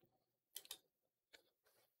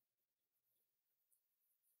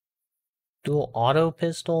 Dual auto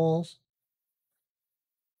pistols.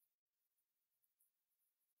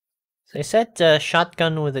 So they said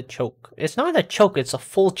shotgun with a choke. It's not a choke, it's a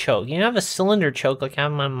full choke. You have a cylinder choke like I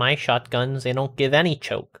have on my shotguns. They don't give any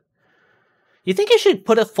choke. You think I should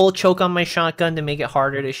put a full choke on my shotgun to make it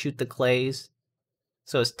harder to shoot the clays?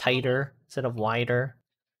 So it's tighter instead of wider.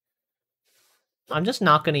 I'm just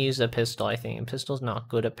not going to use a pistol, I think. A pistol's not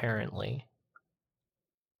good, apparently.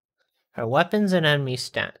 Alright, weapons and enemy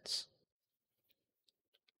stats.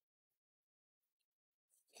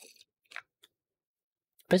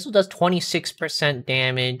 Pistol does 26%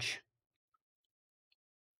 damage.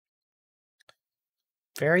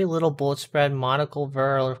 Very little bullet spread, modical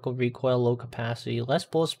vertical recoil, low capacity. Less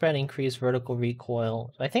bullet spread, increased vertical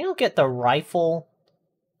recoil. So I think I'll get the rifle.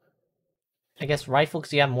 I guess rifle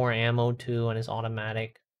because you have more ammo too and it's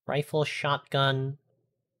automatic. Rifle, shotgun.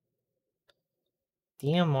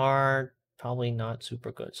 DMR, probably not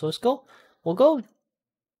super good. So let's go, we'll go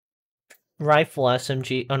rifle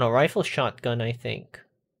SMG. Oh no, rifle shotgun, I think.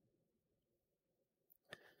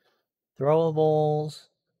 Throwables,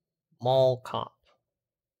 Mall Cop.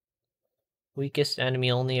 Weakest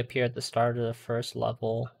enemy only appear at the start of the first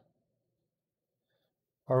level.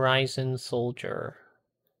 Horizon Soldier.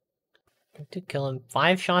 To kill him.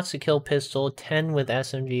 5 shots to kill pistol, 10 with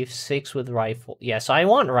SMG, 6 with rifle. Yeah, so I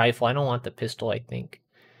want rifle, I don't want the pistol, I think.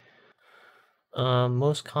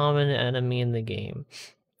 Most common enemy in the game.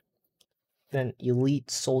 Then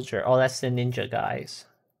Elite Soldier. Oh, that's the ninja guys.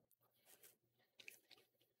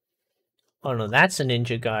 Oh no, that's the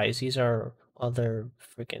ninja guys. These are other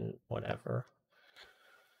freaking whatever.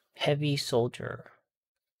 Heavy Soldier.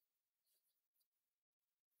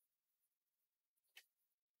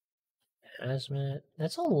 Hazmat.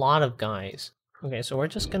 That's a lot of guys. Okay, so we're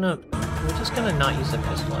just gonna not use the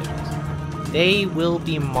pistol, I guess. They will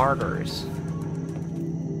be martyrs.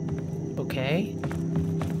 Okay.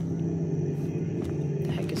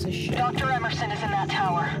 The heck is this shit? Dr. Emerson is in that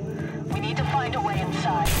tower. We need to find a way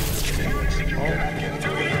inside.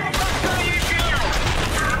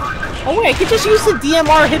 Oh wait, I could just use the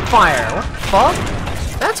DMR hipfire. What the fuck?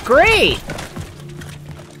 That's great!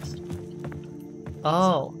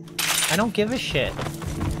 Oh. I don't give a shit.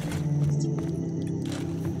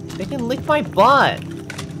 They can lick my butt.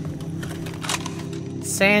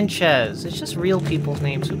 Sanchez. It's just real people's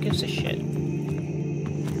names. Who gives a shit?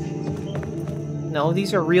 No,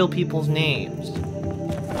 these are real people's names.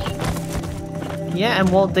 Yeah, and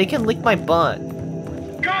well, they can lick my butt.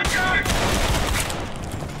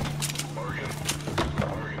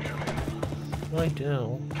 What do I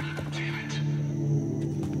do?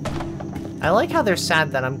 I like how they're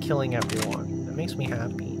sad that I'm killing everyone. That makes me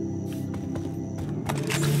happy.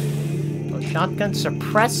 Oh, shotgun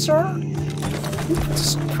suppressor? Who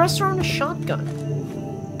puts a suppressor on a shotgun?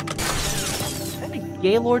 What kind of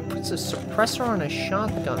Gaylord puts a suppressor on a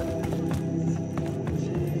shotgun?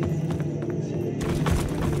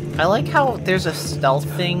 I like how there's a stealth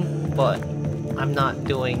thing, but I'm not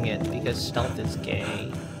doing it because stealth is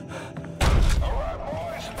gay.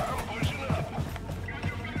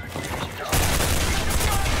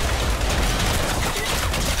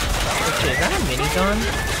 Is that a minigun?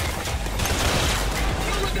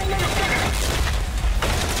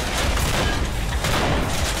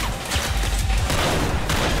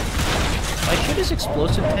 I shoot his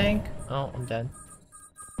explosive tank? Oh, I'm dead.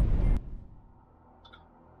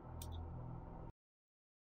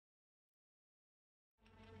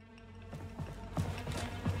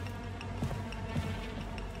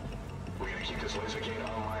 We're gonna keep this laser gate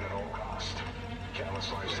online at all costs.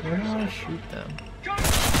 Camouflage the Where do I prisoner. shoot them?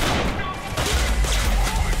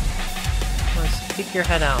 Let's stick your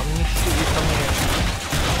head out. Let me shoot you from here.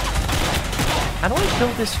 How do I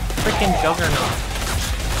kill this freaking juggernaut?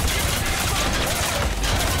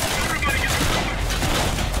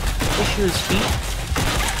 Issue his feet?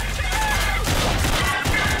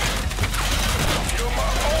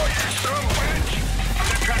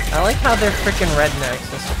 I like how they're freaking rednecks.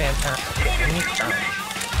 That's fantastic. Let me crouch.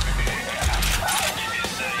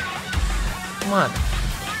 Come on.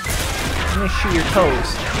 I'm gonna shoot your toes.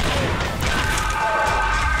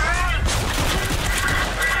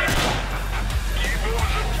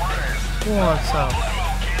 Who wants some?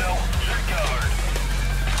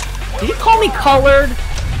 Did he call me colored?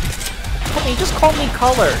 He just called me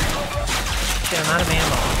colored. Shit, I'm out of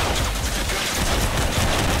ammo.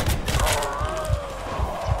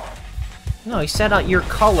 No, he said you're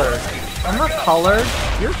colored. I'm not colored.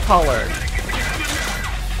 You're colored.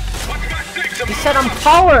 He said I'm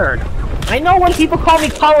colored. I know when people call me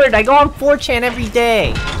colored. I go on 4chan every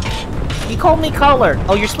day. He called me colored.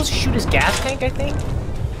 Oh, you're supposed to shoot his gas tank, I think?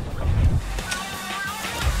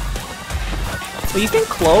 Well, you can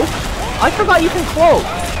cloak? I forgot you can cloak.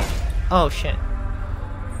 Oh, shit.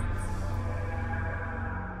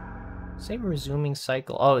 Save resuming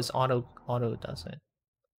cycle. Oh, it's auto does it.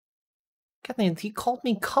 God, he called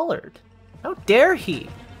me colored. How dare he?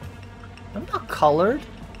 I'm not colored.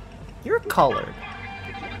 You're colored.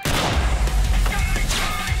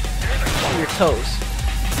 Shoot your toes.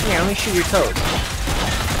 Here, let me shoot your toes.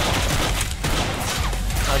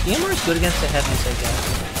 DMR is good against the heavies, I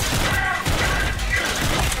guess.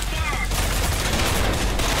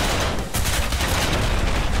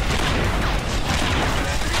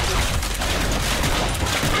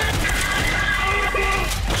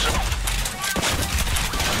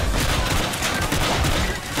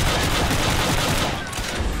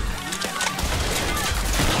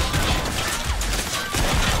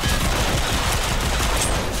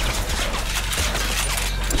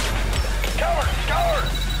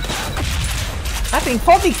 He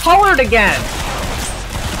called me colored again!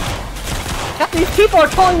 Half these people are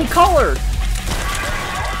calling me colored!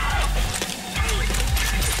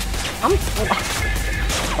 I'm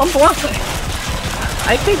black.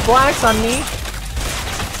 I think black's on me.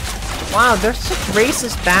 Wow, they're such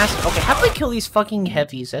racist bastards. Okay, how do I kill these fucking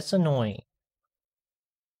heavies? That's annoying.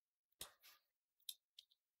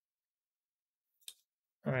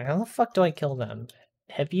 Alright, how the fuck do I kill them?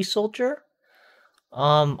 Heavy soldier?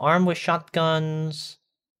 Armed with shotguns.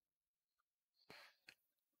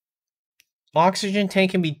 Oxygen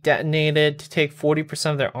tank can be detonated to take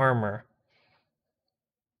 40% of their armor.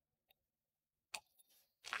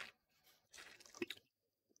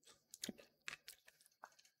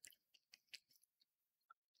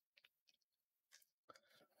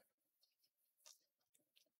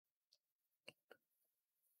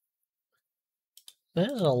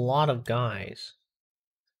 There's a lot of guys.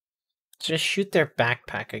 Just shoot their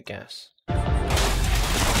backpack, I guess.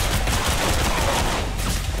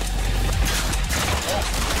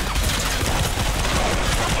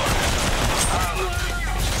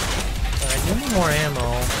 Give me more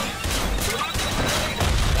ammo.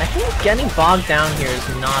 I think getting bogged down here is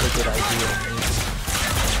not a good idea.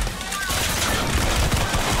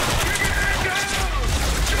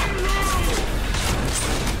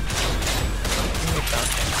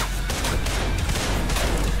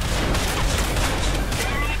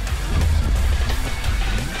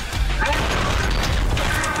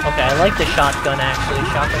 Okay, I like the shotgun actually.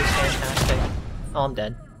 Shotgun's fantastic. Oh, I'm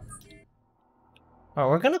dead. Alright,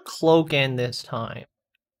 we're gonna cloak in this time.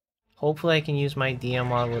 Hopefully I can use my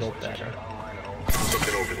DMR a little better.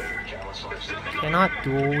 Cannot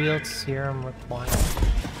dual wield serum required.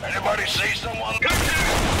 Anybody see someone?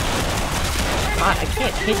 God, I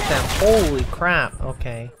can't hit them. Holy crap.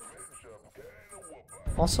 Okay.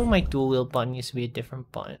 Also, my dual wield button used to be a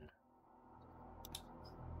different button.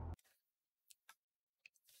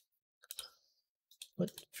 What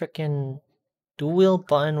frickin' dual wield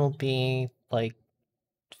button will be like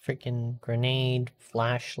freaking grenade,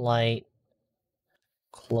 flashlight,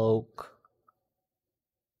 cloak,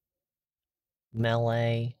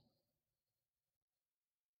 melee.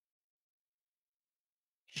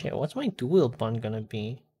 Shit, what's my dual button gonna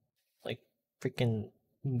be? Like freaking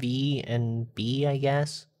V and B, I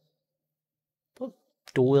guess. Put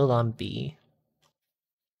dual on B.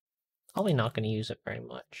 Probably not gonna use it very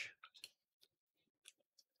much.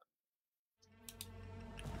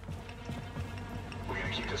 We're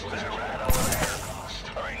gonna keep this lizard rat over there.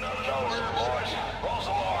 Alright, none of those, boys. False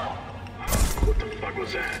alarm. What the fuck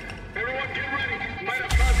was that? Everyone get ready. Might have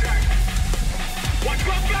contact. Watch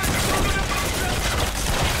my back.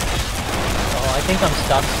 Oh, I think I'm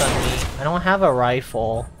stuck suddenly. I don't have a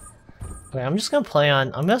rifle. Okay, I'm just gonna play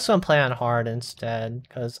on hard instead,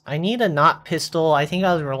 because I need a not pistol. I think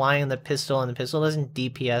I was relying on the pistol, and the pistol doesn't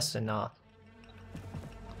DPS enough.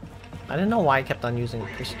 I didn't know why I kept on using the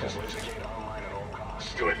pistol.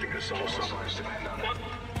 Do I think I saw something?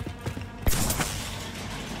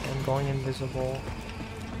 I'm going invisible.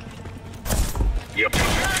 Yep.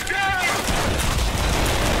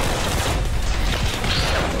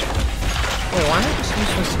 Wait, why not just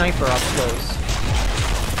use my sniper up close?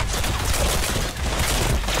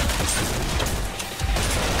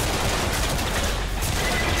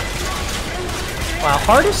 Wow,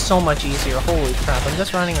 hard is so much easier. Holy crap, I'm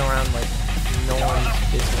just running around like no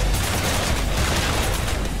one's business.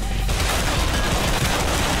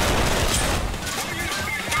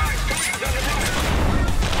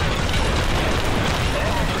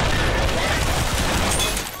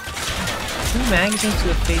 Two magazines to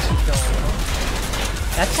the face and kill him.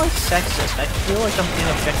 That's like sexist. I feel like I'm being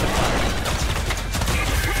objectified.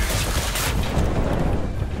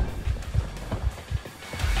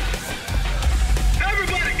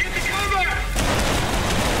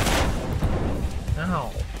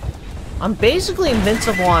 Ow. I'm basically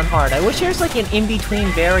invincible on hard. I wish there's like an in-between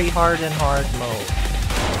very hard and hard mode.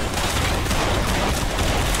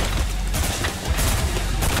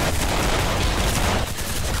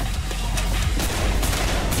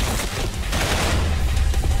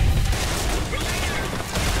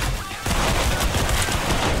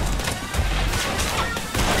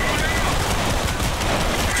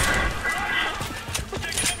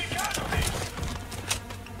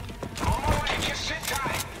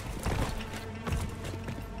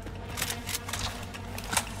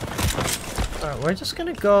 We're just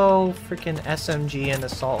gonna go freaking SMG and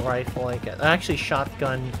assault rifle, I guess. Actually,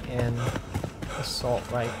 shotgun and assault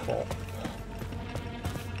rifle.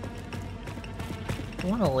 I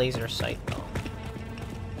want a laser sight though.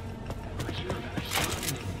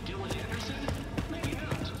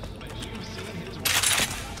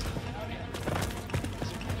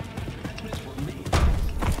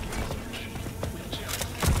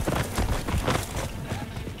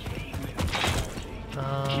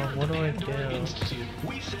 What do I do?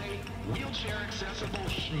 We say wheelchair accessible,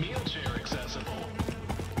 schmeelchair accessible.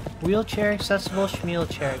 Wheelchair accessible,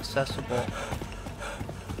 schmeelchair accessible.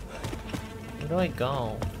 Where do I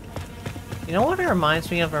go? You know what it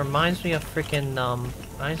reminds me of? It reminds me of freaking,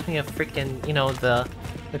 you know, the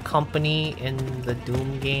company in the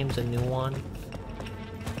Doom games, a new one.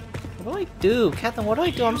 What do I do? Catherine, what do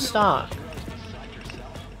I do? I'm stuck.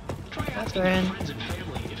 Catherine,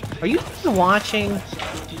 are you watching?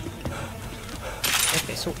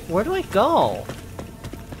 Okay, so where do I go?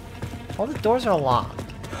 All the doors are locked.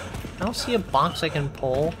 I don't see a box I can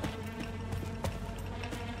pull.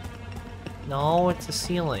 No, it's the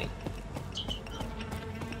ceiling.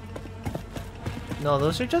 No,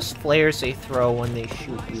 those are just flares they throw when they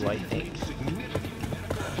shoot you, I think.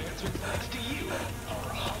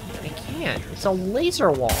 I can't. It's a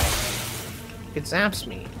laser wall. It zaps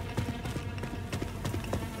me.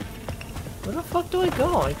 Where the fuck do I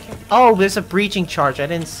go? I can't. Oh, there's a breaching charge. I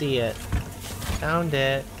didn't see it. Found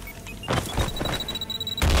it.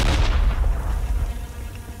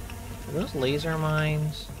 Are those laser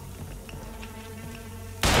mines?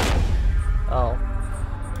 Oh.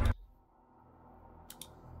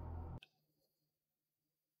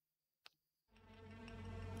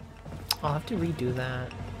 I'll have to redo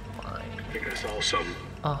that. Fine. I think I saw something.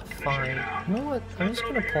 Oh, fine. You know what? I'm just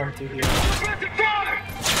gonna pull him through here.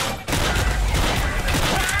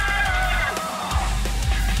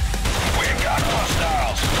 We got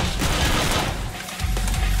hostiles.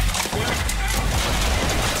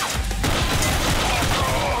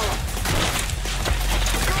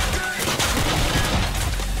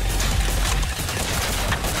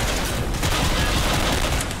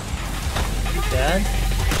 You dead?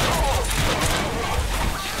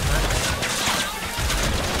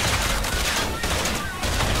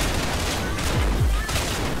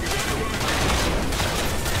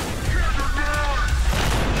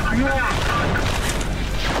 Still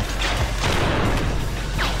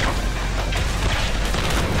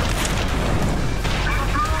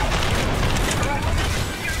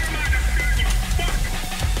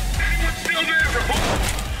there, report!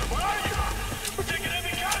 We're taking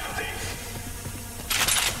heavy casualties.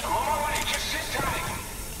 I'm on my way. Just sit tight.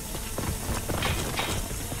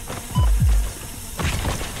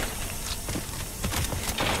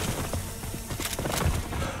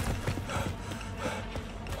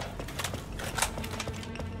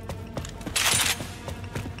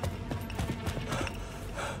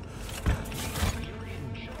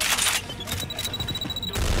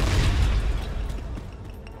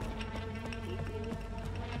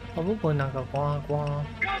 Probably not gonna go.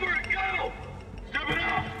 Cover it, go! Step it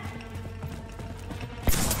up!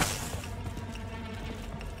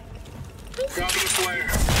 Drop the flare.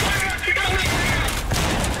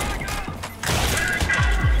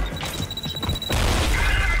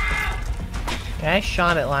 Yeah, I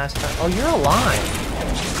shot it last time. Oh, you're alive.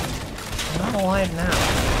 I'm not alive now.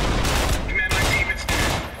 Command, my teammates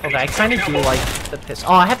dead. Okay, I kind of do like the piss.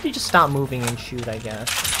 Oh, I have to just stop moving and shoot, I guess.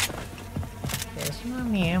 Yeah, there's not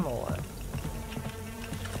any ammo left.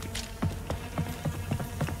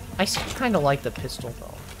 I still kind of like the pistol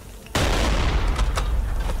though.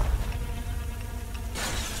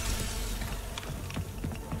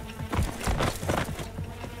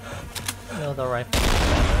 No, the rifle.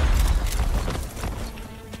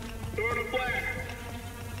 Throw the flare.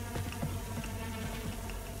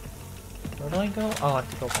 Where do I go? Oh, I have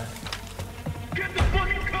to go back. Get the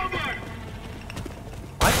fucking cover!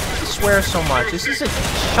 Why do you swear so much? This is a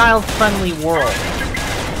child-friendly world.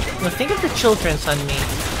 You know, think of the children, Sunny.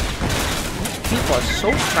 These people are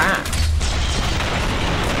so crass.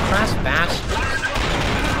 Crass bastards.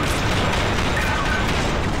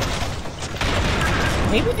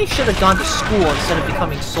 Maybe they should have gone to school instead of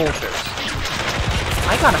becoming soldiers.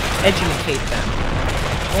 I gotta educate them.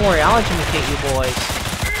 Don't worry, I'll educate you boys.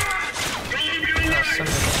 Oh, son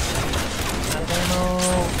of a... I don't know.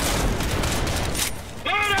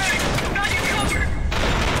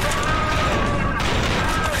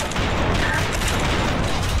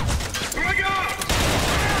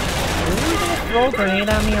 Really gonna throw a grenade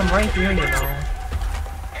at me? I'm right here, you know.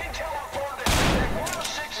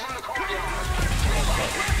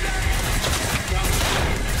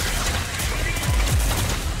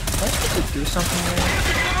 Do I supposed to do something there?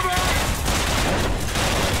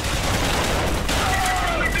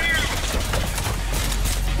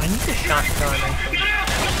 I need a shotgun, I think.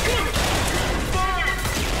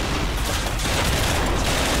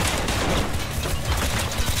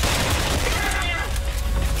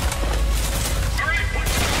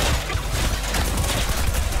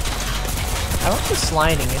 I like the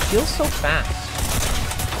sliding, it feels so fast.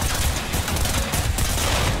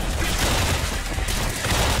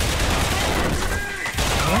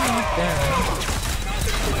 I like that.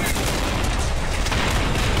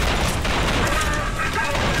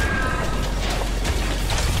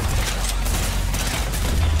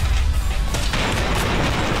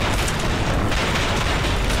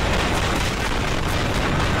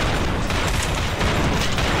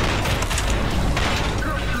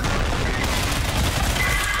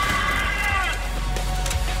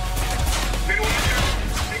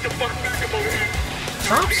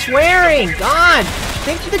 Stop swearing! God!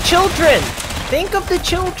 Think of the children! Think of the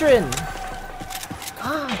children!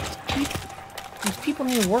 God, these people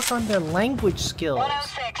need to work on their language skills.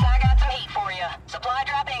 106, I got some heat for you. Supply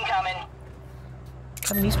drop incoming.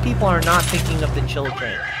 I mean, these people are not thinking of the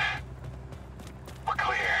children. We're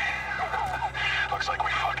clear. Looks like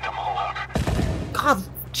we fucked them all up. God,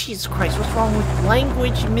 Jesus Christ, what's wrong with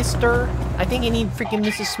language, mister? I think you need freaking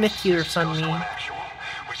Mrs. Smith here, son me. Actual.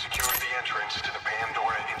 We secured the entrance to the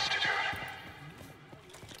Pandora Institute.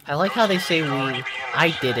 I like how they say we.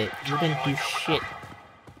 I did it. You didn't do shit.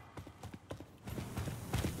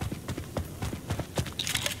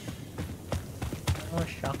 Oh,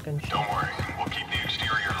 shotgun shot. Don't worry, we'll keep the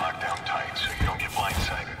exterior locked down tight so you don't get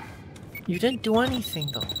blindsided. You didn't do anything,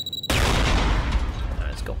 though. Alright,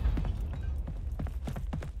 let's go.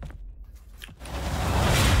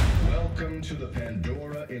 Welcome to the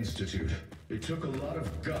Pandora Institute. It took a lot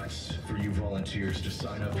of guts for you volunteers to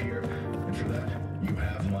sign up here, and for that, you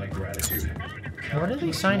have my gratitude. What are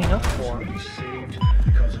they signing up for? Will be saved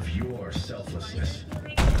because of your selflessness.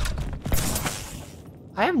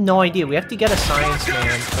 I have no idea. We have to get a science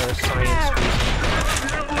man for science reasons.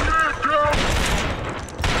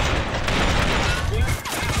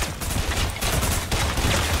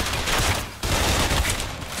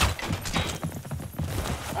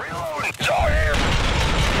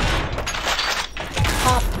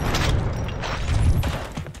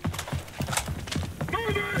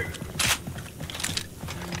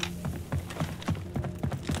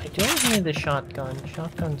 like the shotgun.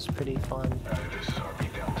 Shotgun's pretty fun. This is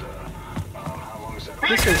RP Delta. How long is that?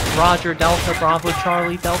 This is Roger Delta Bravo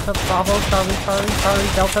Charlie Delta Bravo Charlie Charlie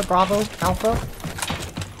Delta Bravo Alpha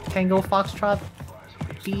Tango Foxtrot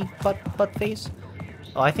B butt face.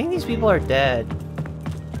 Oh, I think these people are dead.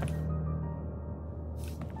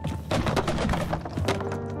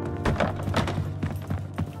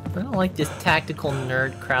 I don't like this tactical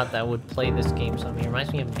nerd crowd that would play this game. So it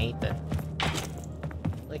reminds me of Nathan.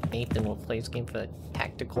 Like Nathan will play this game for the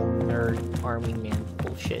tactical nerd army man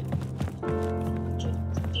bullshit.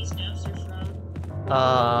 These maps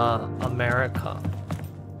are from America.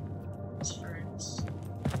 France.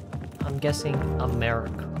 I'm guessing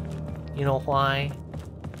America. You know why?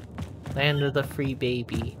 Land of the free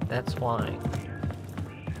baby. That's why.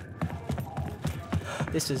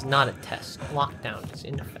 This is not a test. Lockdown is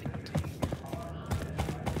in effect.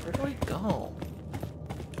 Where do I go?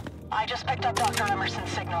 I just picked up Dr. Emerson's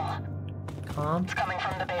signal. Calm? It's coming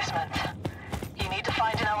from the basement. You need to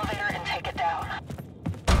find an elevator and take it down.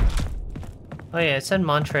 Oh yeah, it said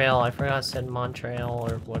Montreal. I forgot it said Montreal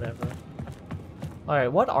or whatever.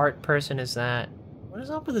 Alright, what art person is that? What is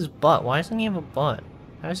up with his butt? Why doesn't he have a butt?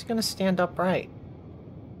 How is he gonna stand upright?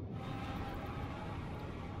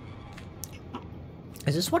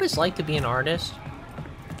 Is this what it's like to be an artist?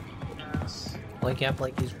 Yes. Like you have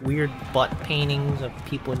like these weird butt paintings of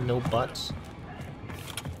people with no butts?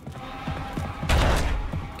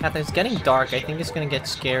 Catherine, it's getting dark. I think it's gonna get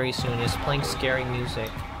scary soon. It's playing scary music.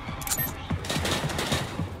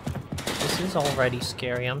 This is already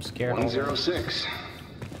scary. I'm scared. 106.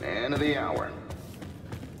 Man of the hour.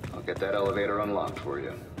 I'll get that elevator unlocked for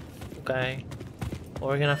you. Okay. Well,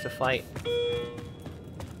 we're gonna have to fight.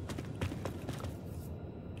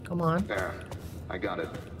 Come on. There. I got it.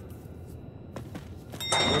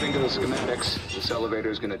 According to the schematics, this elevator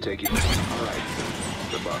is gonna take you. Alright.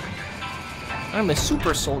 Good luck. I'm a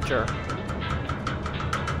super soldier.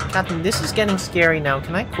 Captain, this is getting scary now.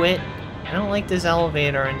 Can I quit? I don't like this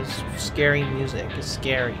elevator and this scary music. It's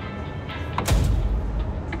scary.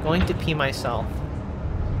 Going to pee myself.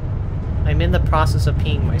 I'm in the process of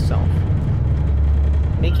peeing myself.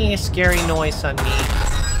 Making a scary noise on me.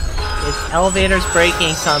 This elevator's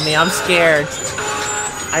breaking on me. I'm scared.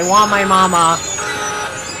 I want my mama.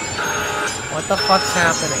 What the fuck's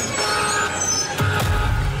happening?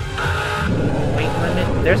 Wait a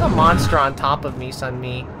minute. There's a monster on top of me,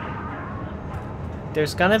 Sunmi.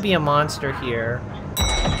 There's gonna be a monster here.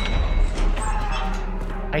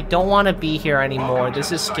 I don't want to be here anymore.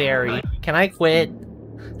 This is scary. Can I quit?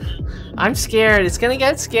 I'm scared. It's gonna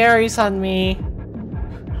get scary, Sunmi.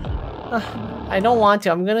 I don't want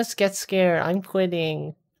to. I'm gonna get scared. I'm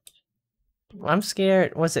quitting. I'm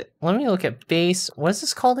scared. What's it? Let me look at base. What is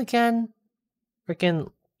this called again?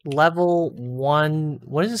 Freaking level 1.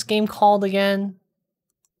 What is this game called again?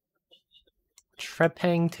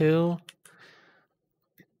 Tripang 2.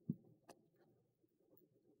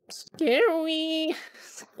 Scary.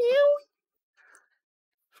 Scary.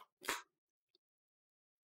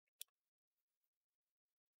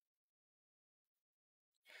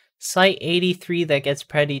 Site 83 that gets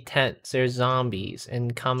pretty tense. There's zombies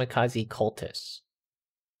and kamikaze cultists.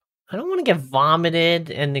 I don't want to get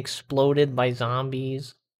vomited and exploded by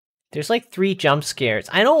zombies. There's like 3 jump scares.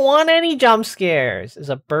 I don't want any jump scares. There's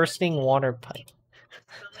a bursting water pipe.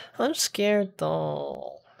 I'm scared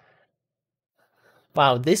though.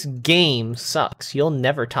 Wow, this game sucks. You'll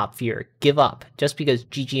never top Fear. Give up. Just because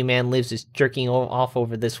GG Man Lives is jerking off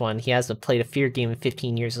over this one, he hasn't played a Fear game in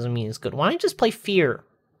 15 years doesn't mean it's good. Why don't you just play Fear?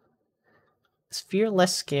 Is Fear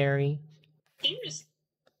less scary? Fear is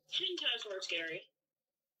 10 times more scary.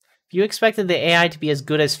 If you expected the AI to be as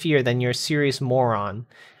good as Fear, then you're a serious moron.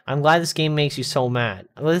 I'm glad this game makes you so mad.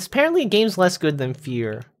 Well, apparently the game's less good than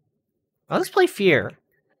Fear. Well, let's play Fear.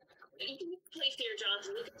 You can play Fear,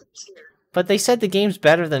 Johnson. Look at the scare. But they said the game's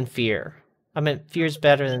better than Fear. I mean, Fear's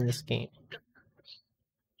better than this game.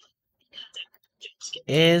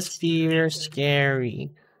 Is Fear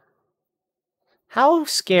scary? How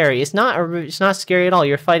scary? It's not scary at all.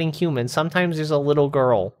 You're fighting humans. Sometimes there's a little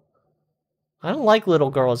girl. I don't like little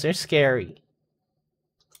girls. They're scary.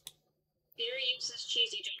 Fear uses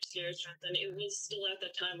cheesy jump scares, Jonathan. It was still at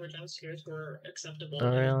that time where jump scares were acceptable.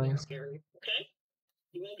 Oh, really? And scary. Okay?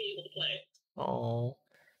 You won't be able to play. Oh.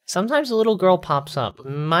 Sometimes a little girl pops up.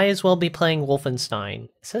 Might as well be playing Wolfenstein.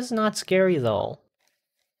 It says not scary, though.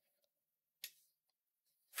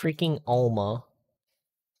 Freaking Alma.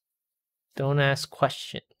 Don't ask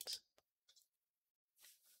questions.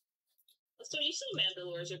 So you saw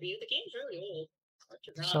Mandalore's review. The game's really old.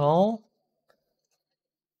 So?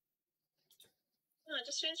 No,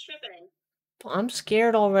 just finished Tripang. I'm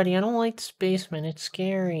scared already. I don't like this basement. It's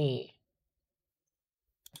scary.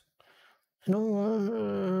 I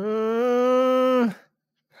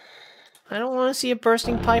don't want to see a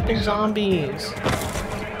bursting pipe and zombies.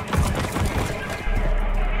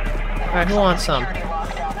 Alright, who wants some? Security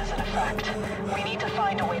lockdown is in effect. We need to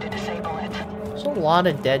find a way to disable it. There's a lot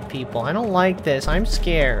of dead people. I don't like this. I'm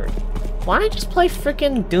scared. Why don't I just play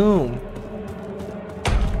frickin' Doom?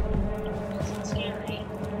 It's scary.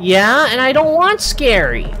 Yeah, and I don't want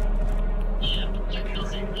scary. Yeah, but there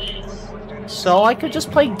isn't this. So I could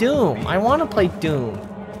just play Doom. I want to play Doom.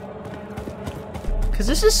 Because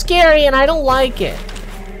this is scary and I don't like it.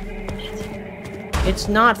 It's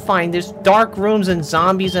not fine. There's dark rooms and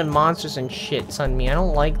zombies and monsters and shits on me. I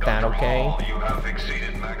don't like that, okay? Dr. Hall, you have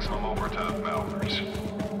exceeded maximum overtime hours.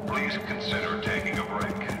 Please consider taking a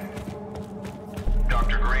break.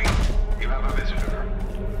 Dr. Green, you have a visitor.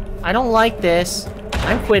 I don't like this.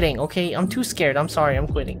 I'm quitting, okay? I'm too scared. I'm sorry. I'm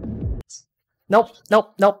quitting. Nope,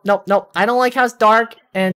 nope, nope, nope, nope. I don't like how it's dark.